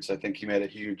Richards. I think he made a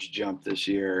huge jump this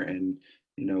year, and,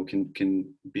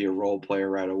 can be a role player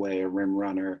right away, a rim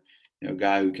runner,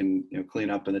 guy who can, clean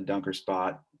up in the dunker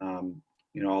spot,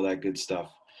 all that good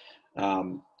stuff.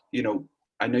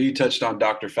 I know you touched on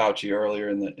Dr. Fauci earlier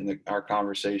in our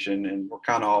conversation, and we're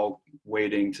kind of all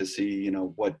waiting to see,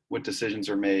 what decisions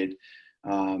are made,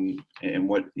 and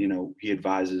what, he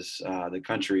advises the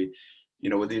country.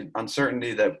 With the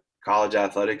uncertainty that college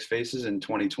athletics faces in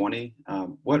 2020,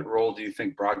 what role do you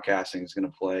think broadcasting is going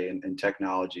to play in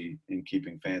technology in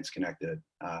keeping fans connected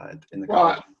in the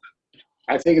college?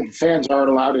 I think if fans aren't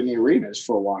allowed in the arenas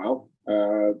for a while,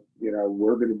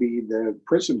 we're going to be the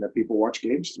prism that people watch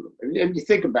games through. And you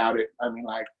think about it, I mean,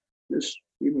 like, there's,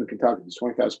 even in Kentucky, there's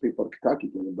 20,000 people in Kentucky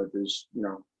game, but there's,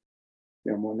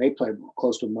 when they play,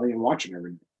 close to 1 million watching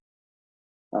every day.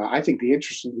 I think the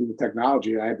interesting thing with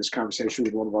technology, I had this conversation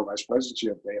with one of our vice presidents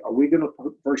the other day, are we going to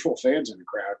put virtual fans in the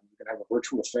crowd? We're going to have a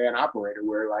virtual fan operator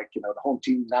where, like, the home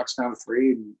team knocks down a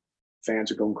three and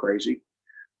fans are going crazy.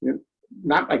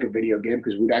 Not like a video game,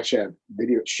 because we'd actually have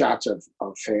video shots of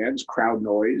fans, crowd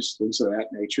noise, things of that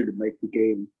nature to make the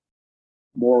game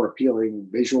more appealing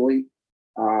visually.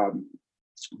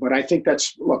 But I think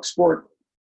sport.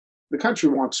 The country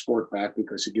wants sport back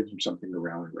because it gives them something to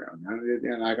rally around. And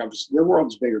the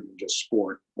world's bigger than just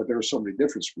sport, but there are so many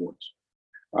different sports.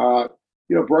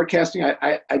 Broadcasting,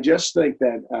 I just think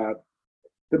that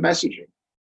the messaging,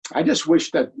 I just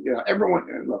wish that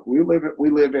everyone, look, we live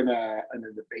in a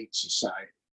debate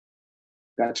society.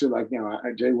 That's like,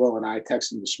 Jay Will and I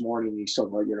texted him this morning. He's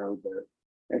talking about, the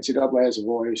NCAA has a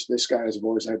voice, this guy has a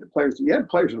voice. I had the players. Yeah, the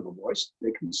players have a voice.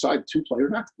 They can decide two players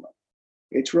not to play.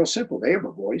 It's real simple. They have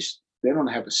a voice. They don't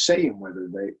have a say in whether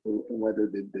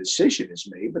the decision is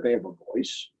made, but they have a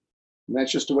voice, and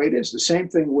that's just the way it is. The same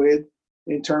thing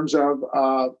in terms of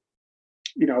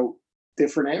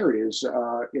different areas.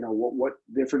 What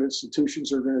different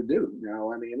institutions are going to do.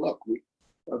 I mean, look,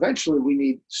 eventually we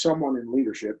need someone in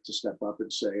leadership to step up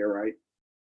and say, all right,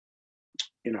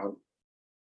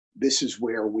 this is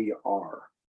where we are,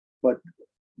 but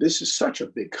this is such a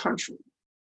big country.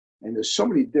 And there's so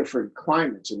many different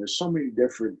climates, and there's so many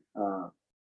different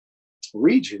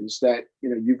regions that,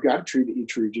 you've got to treat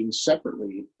each region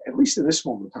separately, at least in this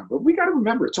moment in time. But we got to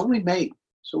remember, it's only May.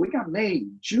 So we got May,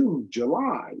 June,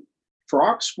 July for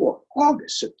our sport,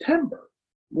 August, September.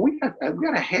 We got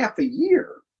a half a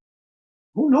year.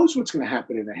 Who knows what's going to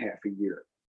happen in a half a year?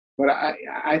 But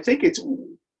I think it's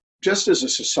just as a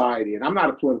society, and I'm not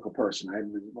a political person.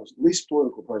 I'm the least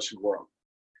political person in the world.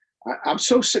 I'm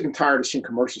so sick and tired of seeing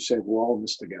commercials saying we're all in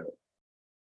this together.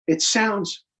 It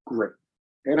sounds great,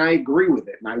 and I agree with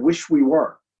it, and I wish we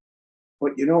were.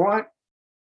 But you know what?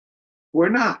 We're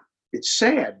not. It's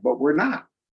sad, but we're not,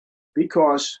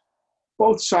 because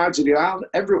both sides of the aisle,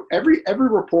 every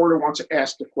reporter wants to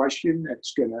ask the question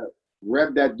that's going to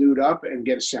rev that dude up and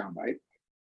get a soundbite.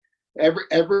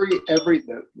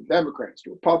 The Democrats, the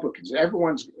Republicans,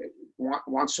 everyone's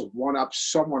wants to one up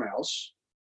someone else.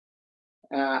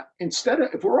 instead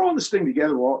of, if we're all in this thing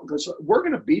together, because we're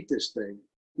going to beat this thing,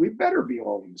 we better be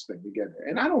all in this thing together.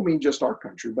 And I don't mean just our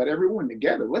country, but everyone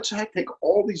together. Let's take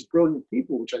all these brilliant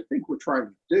people, which I think we're trying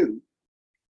to do,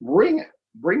 bring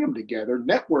them together,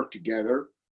 network together,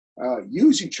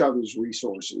 use each other's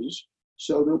resources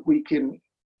so that we can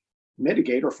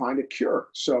mitigate or find a cure.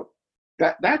 So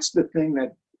that's the thing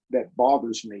that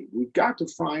bothers me. We've got to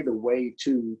find a way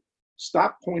to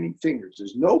stop pointing fingers.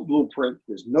 There's no blueprint.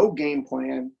 There's no game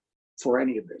plan for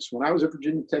any of this. When I was at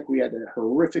Virginia Tech, we had a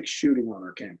horrific shooting on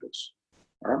our campus.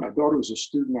 All right, my daughter was a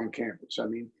student on campus. I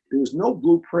mean, there was no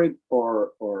blueprint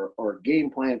or game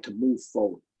plan to move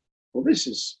forward. Well, this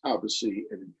is obviously,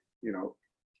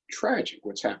 tragic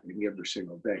what's happening every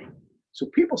single day. So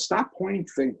people stop pointing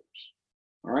fingers.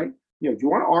 All right. If you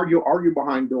want to argue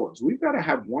behind doors. We've got to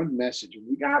have one message, and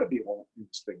we got to be all in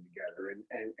this thing together,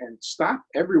 and stop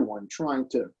everyone trying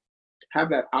to have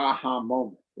that aha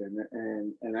moment.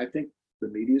 And I think the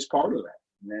media is part of that,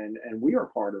 and we are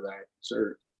part of that. So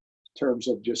in terms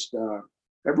of just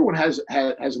everyone has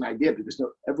an idea, because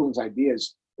everyone's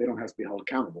ideas, they don't have to be held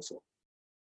accountable for.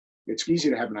 It's easy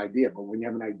to have an idea, but when you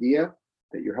have an idea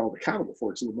that you're held accountable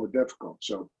for, it's a little more difficult.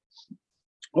 So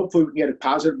hopefully we can get a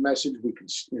positive message. We can,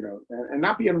 and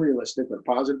not be unrealistic, but a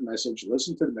positive message.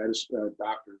 Listen to the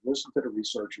doctors, listen to the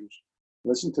researchers,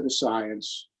 listen to the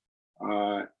science,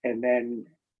 and then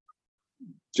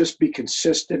just be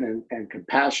consistent and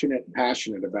compassionate and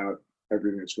passionate about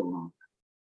everything that's going on.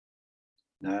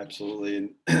 No, absolutely. And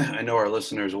I know our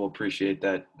listeners will appreciate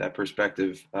that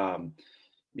perspective.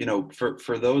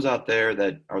 For those out there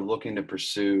that are looking to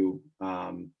pursue,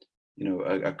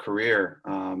 a career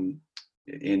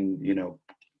in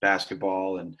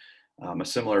basketball and a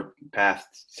similar path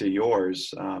to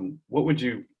yours,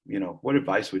 what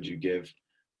advice would you give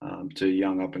to a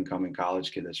young up and coming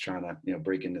college kid that's trying to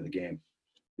break into the game?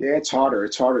 Yeah, it's harder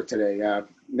today.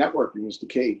 Networking is the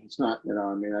key. It's not,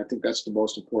 I think that's the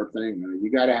most important thing.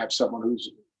 You got to have someone who's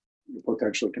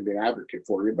potentially can be an advocate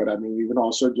for you, but you can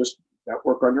also just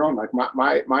network on your own. Like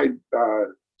my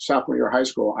sophomore year of high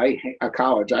school,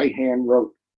 college, I hand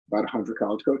wrote about 100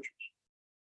 college coaches.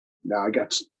 Now I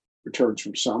got returns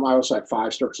from some. I also had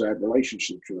 5 stars. I had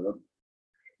relationships with them.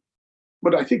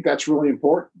 But I think that's really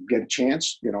important. Get a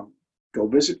chance, go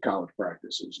visit college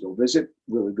practices. Go visit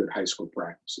really good high school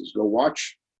practices. Go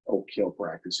watch Oak Hill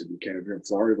practice if you can. If you're in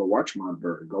Florida, go watch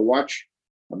Montverde. Go watch.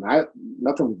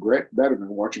 Nothing better than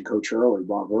watching Coach Hurley,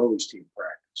 Bob Hurley's team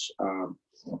practice.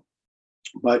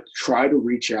 But try to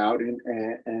reach out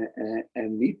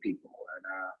and meet people.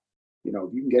 And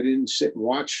if you can get in and sit and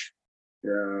watch,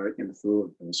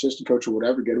 through an assistant coach or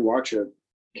whatever, get to watch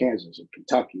Kansas,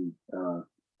 Kentucky,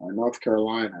 North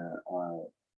Carolina.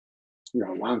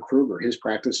 Lon Kruger, his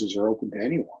practices are open to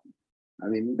anyone.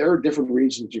 There are different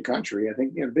regions of your country. I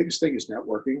think the biggest thing is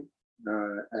networking,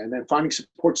 and then finding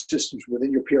support systems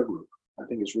within your peer group. I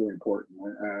think is really important.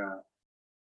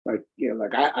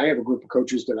 I have a group of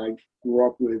coaches that I grew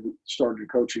up with, started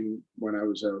coaching when I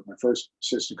was my first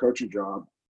assistant coaching job,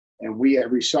 and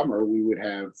every summer we would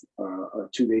have a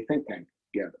 2-day think tank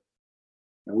together.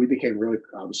 And we became really,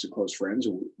 obviously, close friends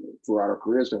throughout our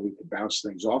careers that we could bounce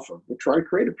things off of. But try to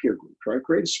create a peer group, try to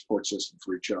create a support system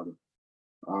for each other.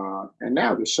 And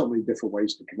now there's so many different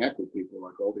ways to connect with people,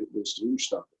 like all this Zoom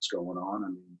stuff that's going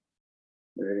on.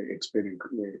 It's been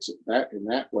in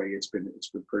that way. It's been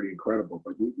pretty incredible.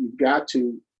 But you've got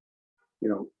to,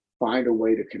 find a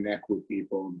way to connect with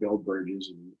people and build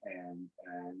bridges and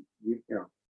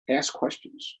ask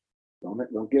questions. Don't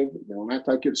act like you're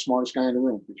the smartest guy in the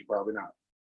room, because you're probably not.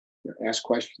 Ask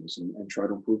questions and try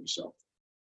to improve yourself.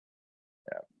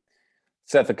 Yeah.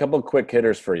 Seth, a couple of quick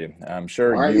hitters for you. I'm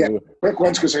sure right, you. Yeah. Quick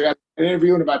ones, because I got an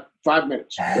interview in about 5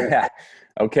 minutes.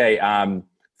 Okay.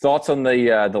 Thoughts on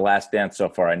the Last Dance so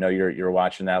far? I know you're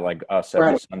watching that like us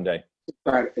every Sunday.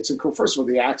 Right. It's cool. First of all,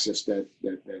 the access that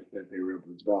they were able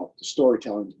to develop. The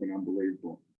storytelling has been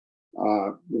unbelievable.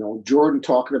 Jordan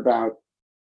talking about.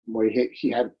 Well, he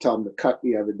had to tell him to cut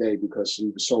the other day because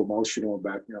he was so emotional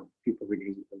about, people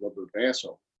thinking he's a little bit of an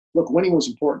asshole. Look, winning was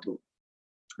important to him.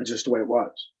 It's just the way it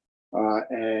was.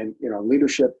 And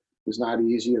leadership is not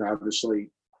easy, and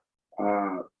obviously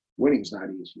winning is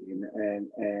not easy.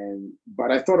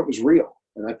 But I thought it was real,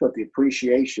 and I thought the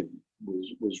appreciation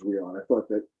was real. And I thought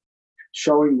that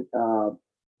showing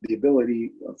the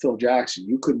ability of Phil Jackson,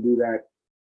 you couldn't do that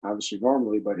obviously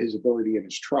normally, but his ability and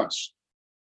his trust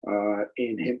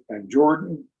in him and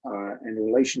Jordan and the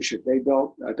relationship they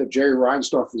built. I thought Jerry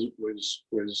Reinsdorf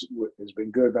has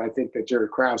been good, but I think that Jerry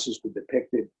Krause has been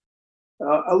depicted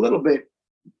a little bit.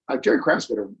 Jerry Krause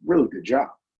did a really good job.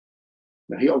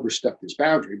 Now, he overstepped his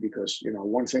boundary because,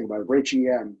 one thing about a great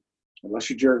GM, unless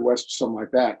you're Jerry West or something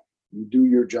like that, you do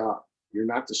your job. You're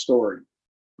not the story,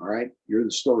 all right? You're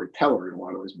the storyteller in a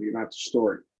lot of ways, but you're not the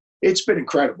story. It's been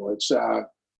incredible. It's,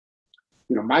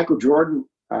 Michael Jordan,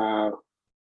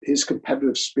 his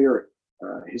competitive spirit,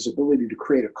 his ability to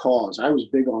create a cause. I was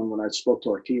big on when I spoke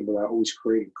to our team about always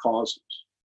creating causes.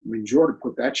 I mean, Jordan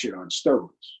put that shit on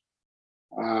steroids.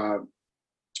 I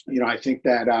think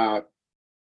that,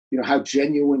 how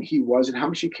genuine he was and how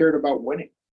much he cared about winning.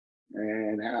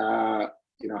 And,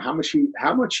 how much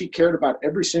he cared about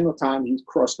every single time he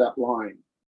crossed that line,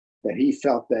 that he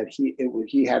felt that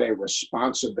he had a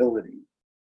responsibility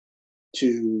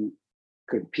to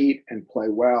compete and play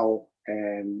well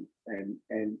and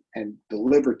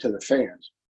deliver to the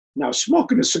fans. Now,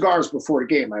 smoking the cigars before the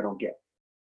game, I don't get.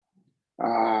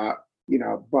 But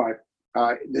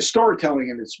the storytelling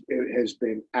in it has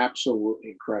been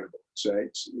absolutely incredible. So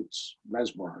it's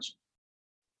mesmerizing.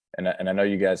 And I know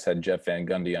you guys had Jeff Van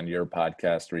Gundy on your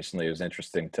podcast recently. It was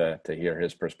interesting to hear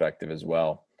his perspective as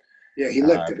well. Yeah, he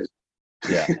looked at it.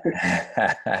 Yeah.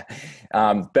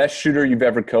 Best shooter you've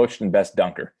ever coached and best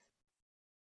dunker?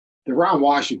 DeRon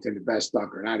Washington, the best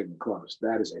dunker, not even close.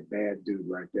 That is a bad dude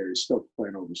right there. He's still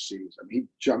playing overseas. I mean, he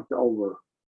jumped over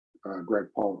Greg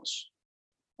Paulus,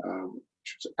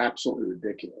 which was absolutely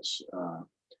ridiculous.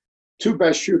 Two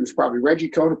best shooters, probably Reggie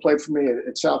Cohn played for me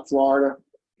at South Florida.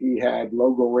 He had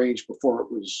logo range before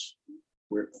it was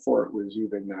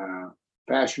even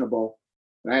fashionable.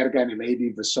 And I had a guy named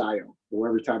A.D. Vasayo, who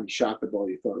every time he shot the ball,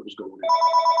 you thought it was going in.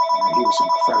 And he was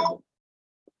incredible.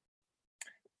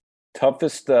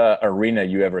 Toughest arena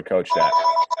you ever coached at?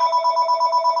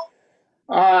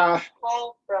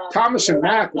 Thomas and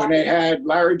Mack, when they had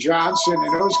Larry Johnson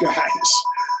and those guys,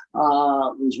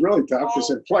 it was really tough because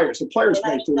the players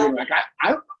made it through. Like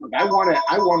I wanted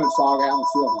Fog Allen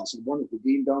Field. I wanted the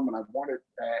Dean Dome, and I wanted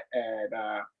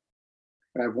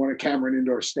and I've won at Cameron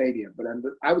Indoor Stadium. But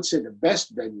I would say the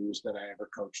best venues that I ever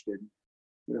coached in,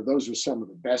 those are some of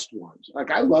the best ones.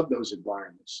 Like, I love those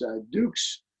environments.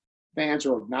 Duke's fans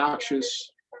are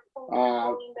obnoxious.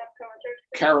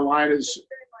 Carolina's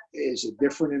is a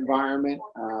different environment.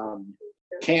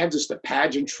 Kansas, the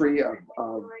pageantry of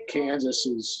Kansas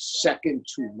is second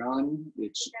to none.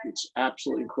 It's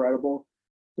absolutely incredible.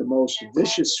 The most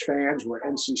vicious fans were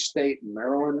NC State and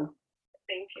Maryland.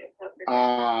 Thank you.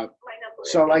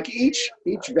 So like each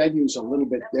venue is a little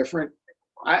bit different.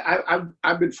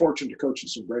 I've been fortunate to coach in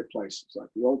some great places, like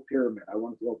the Old Pyramid. I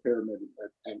went to the Old Pyramid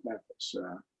at Memphis.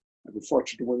 I've been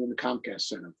fortunate to win in the Comcast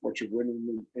Center. Fortunate to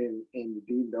win in the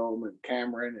Dean Dome and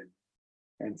Cameron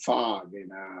and Fog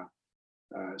and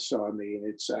so I mean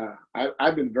it's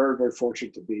I've been very, very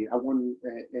fortunate to be. I won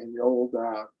in the old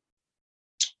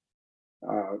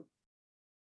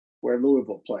where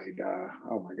Louisville played.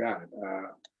 Oh my God,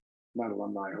 not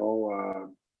Alumni Hall,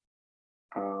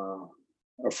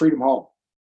 Freedom Hall.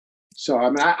 So I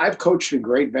mean, I've coached in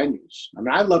great venues. I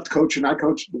mean, I loved coaching. I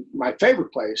coached. My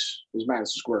favorite place was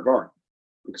Madison Square Garden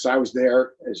because I was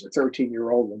there as a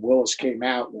 13-year-old when Willis came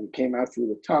out. When he came out through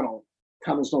the tunnel's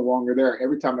no longer there.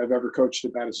 Every time I've ever coached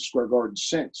at Madison Square Garden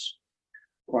since,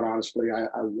 quite honestly,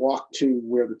 I walked to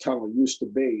where the tunnel used to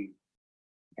be,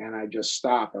 and I just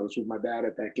stopped. I was with my dad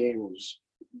at that game. It was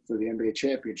for the NBA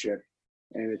championship,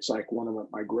 and it's like one of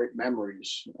my great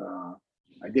memories.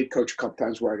 I did coach a couple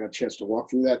times where I got a chance to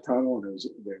walk through that tunnel, and it was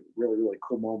really, really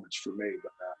cool moments for me.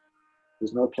 But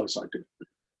there's no place like it.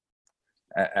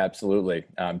 Absolutely.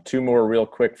 Two more real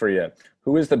quick for you.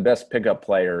 Who is the best pickup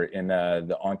player in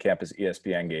the on-campus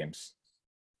ESPN games?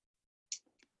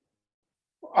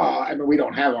 I mean, we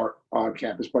don't have our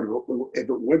on-campus, but if it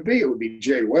would be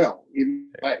Jay Will.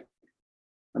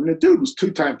 I mean, the dude was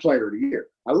two-time player of the year.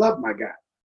 I love my guy.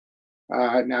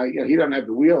 Now, he doesn't have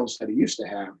the wheels that he used to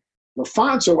have.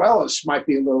 LaFonso Ellis might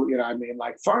be a little,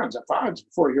 like Fonz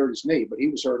before he hurt his knee, but he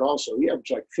was hurt also. He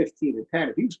averaged like 15 and 10.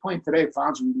 If he was playing today,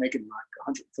 Fonz would be making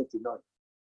like $150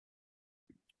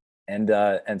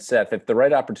 million. And Seth, if the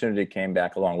right opportunity came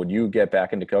back along, would you get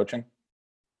back into coaching?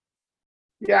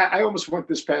 Yeah, I almost went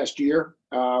this past year.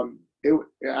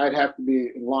 I'd have to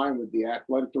be in line with the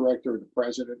athletic director and the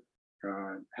president,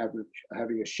 having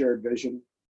a shared vision.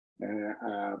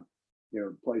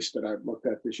 The place that I looked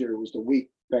at this year was the week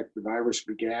that the virus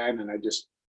began, and I just,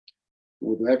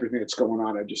 with everything that's going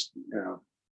on, I just,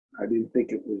 I didn't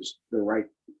think it was the right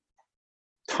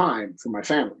time for my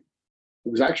family. It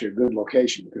was actually a good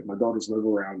location because my daughters live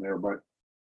around there, but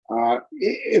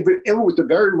if it was the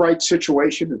very right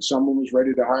situation and someone was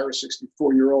ready to hire a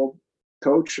 64-year-old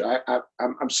coach,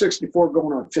 I'm 64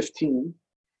 going on 15.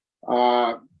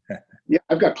 Yeah,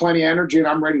 I've got plenty of energy and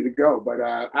I'm ready to go. But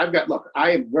I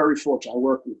am very fortunate. I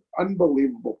work with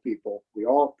unbelievable people. We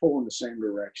all pull in the same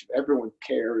direction. Everyone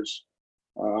cares.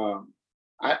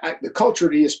 The culture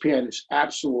at ESPN is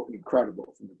absolutely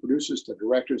incredible. From the producers to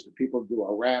directors, to people who do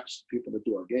our raps, people that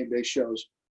do our game day shows.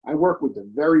 I work with the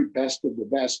very best of the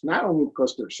best, not only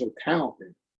because they're so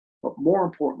talented, but more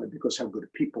importantly, because how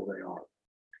good people they are.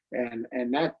 And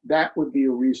that would be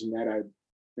a reason that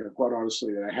quite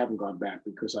honestly, that I haven't gone back,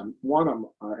 because I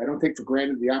don't take for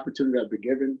granted the opportunity I've been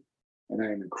given, and I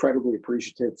am incredibly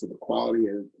appreciative for the quality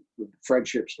of the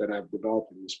friendships that I've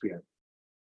developed in ESPN.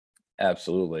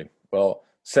 Absolutely. Well,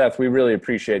 Seth, we really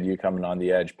appreciate you coming on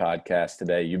the Edge podcast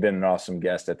today. You've been an awesome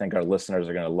guest. I think our listeners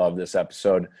are going to love this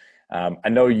episode. I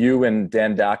know you and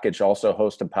Dan Dockich also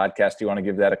host a podcast. Do you want to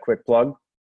give that a quick plug?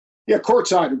 Yeah,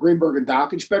 Courtside, Greenberg and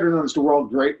Dockich, better known as the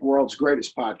world's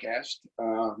greatest podcast.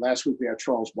 Last week we had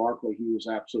Charles Barkley. He was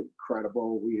absolutely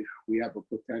incredible. We have a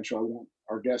potential.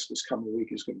 Our guest this coming week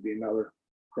is going to be another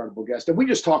incredible guest. And we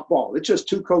just talk ball. It's just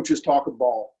two coaches talking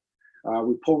ball.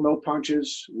 We pull no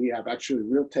punches. We have actually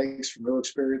real takes from real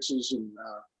experiences, and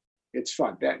it's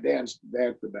fun. Dan's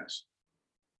the best.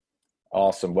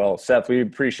 Awesome. Well, Seth, we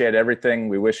appreciate everything.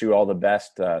 We wish you all the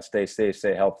best. Stay safe,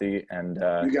 stay healthy, and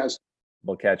you guys.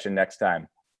 We'll catch you next time.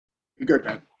 Be good,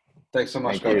 man. Thanks so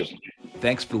much, Thank Coach. you.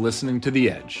 Thanks for listening to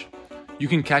The Edge. You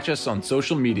can catch us on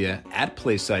social media at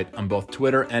Playsight on both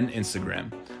Twitter and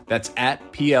Instagram. That's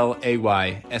at PLAYSIGHT.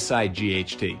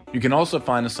 You can also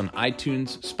find us on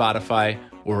iTunes, Spotify,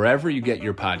 or wherever you get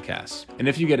your podcasts. And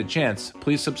if you get a chance,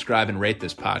 please subscribe and rate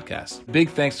this podcast.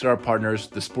 Big thanks to our partners,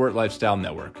 the Sport Lifestyle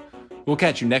Network. We'll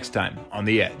catch you next time on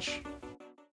The Edge.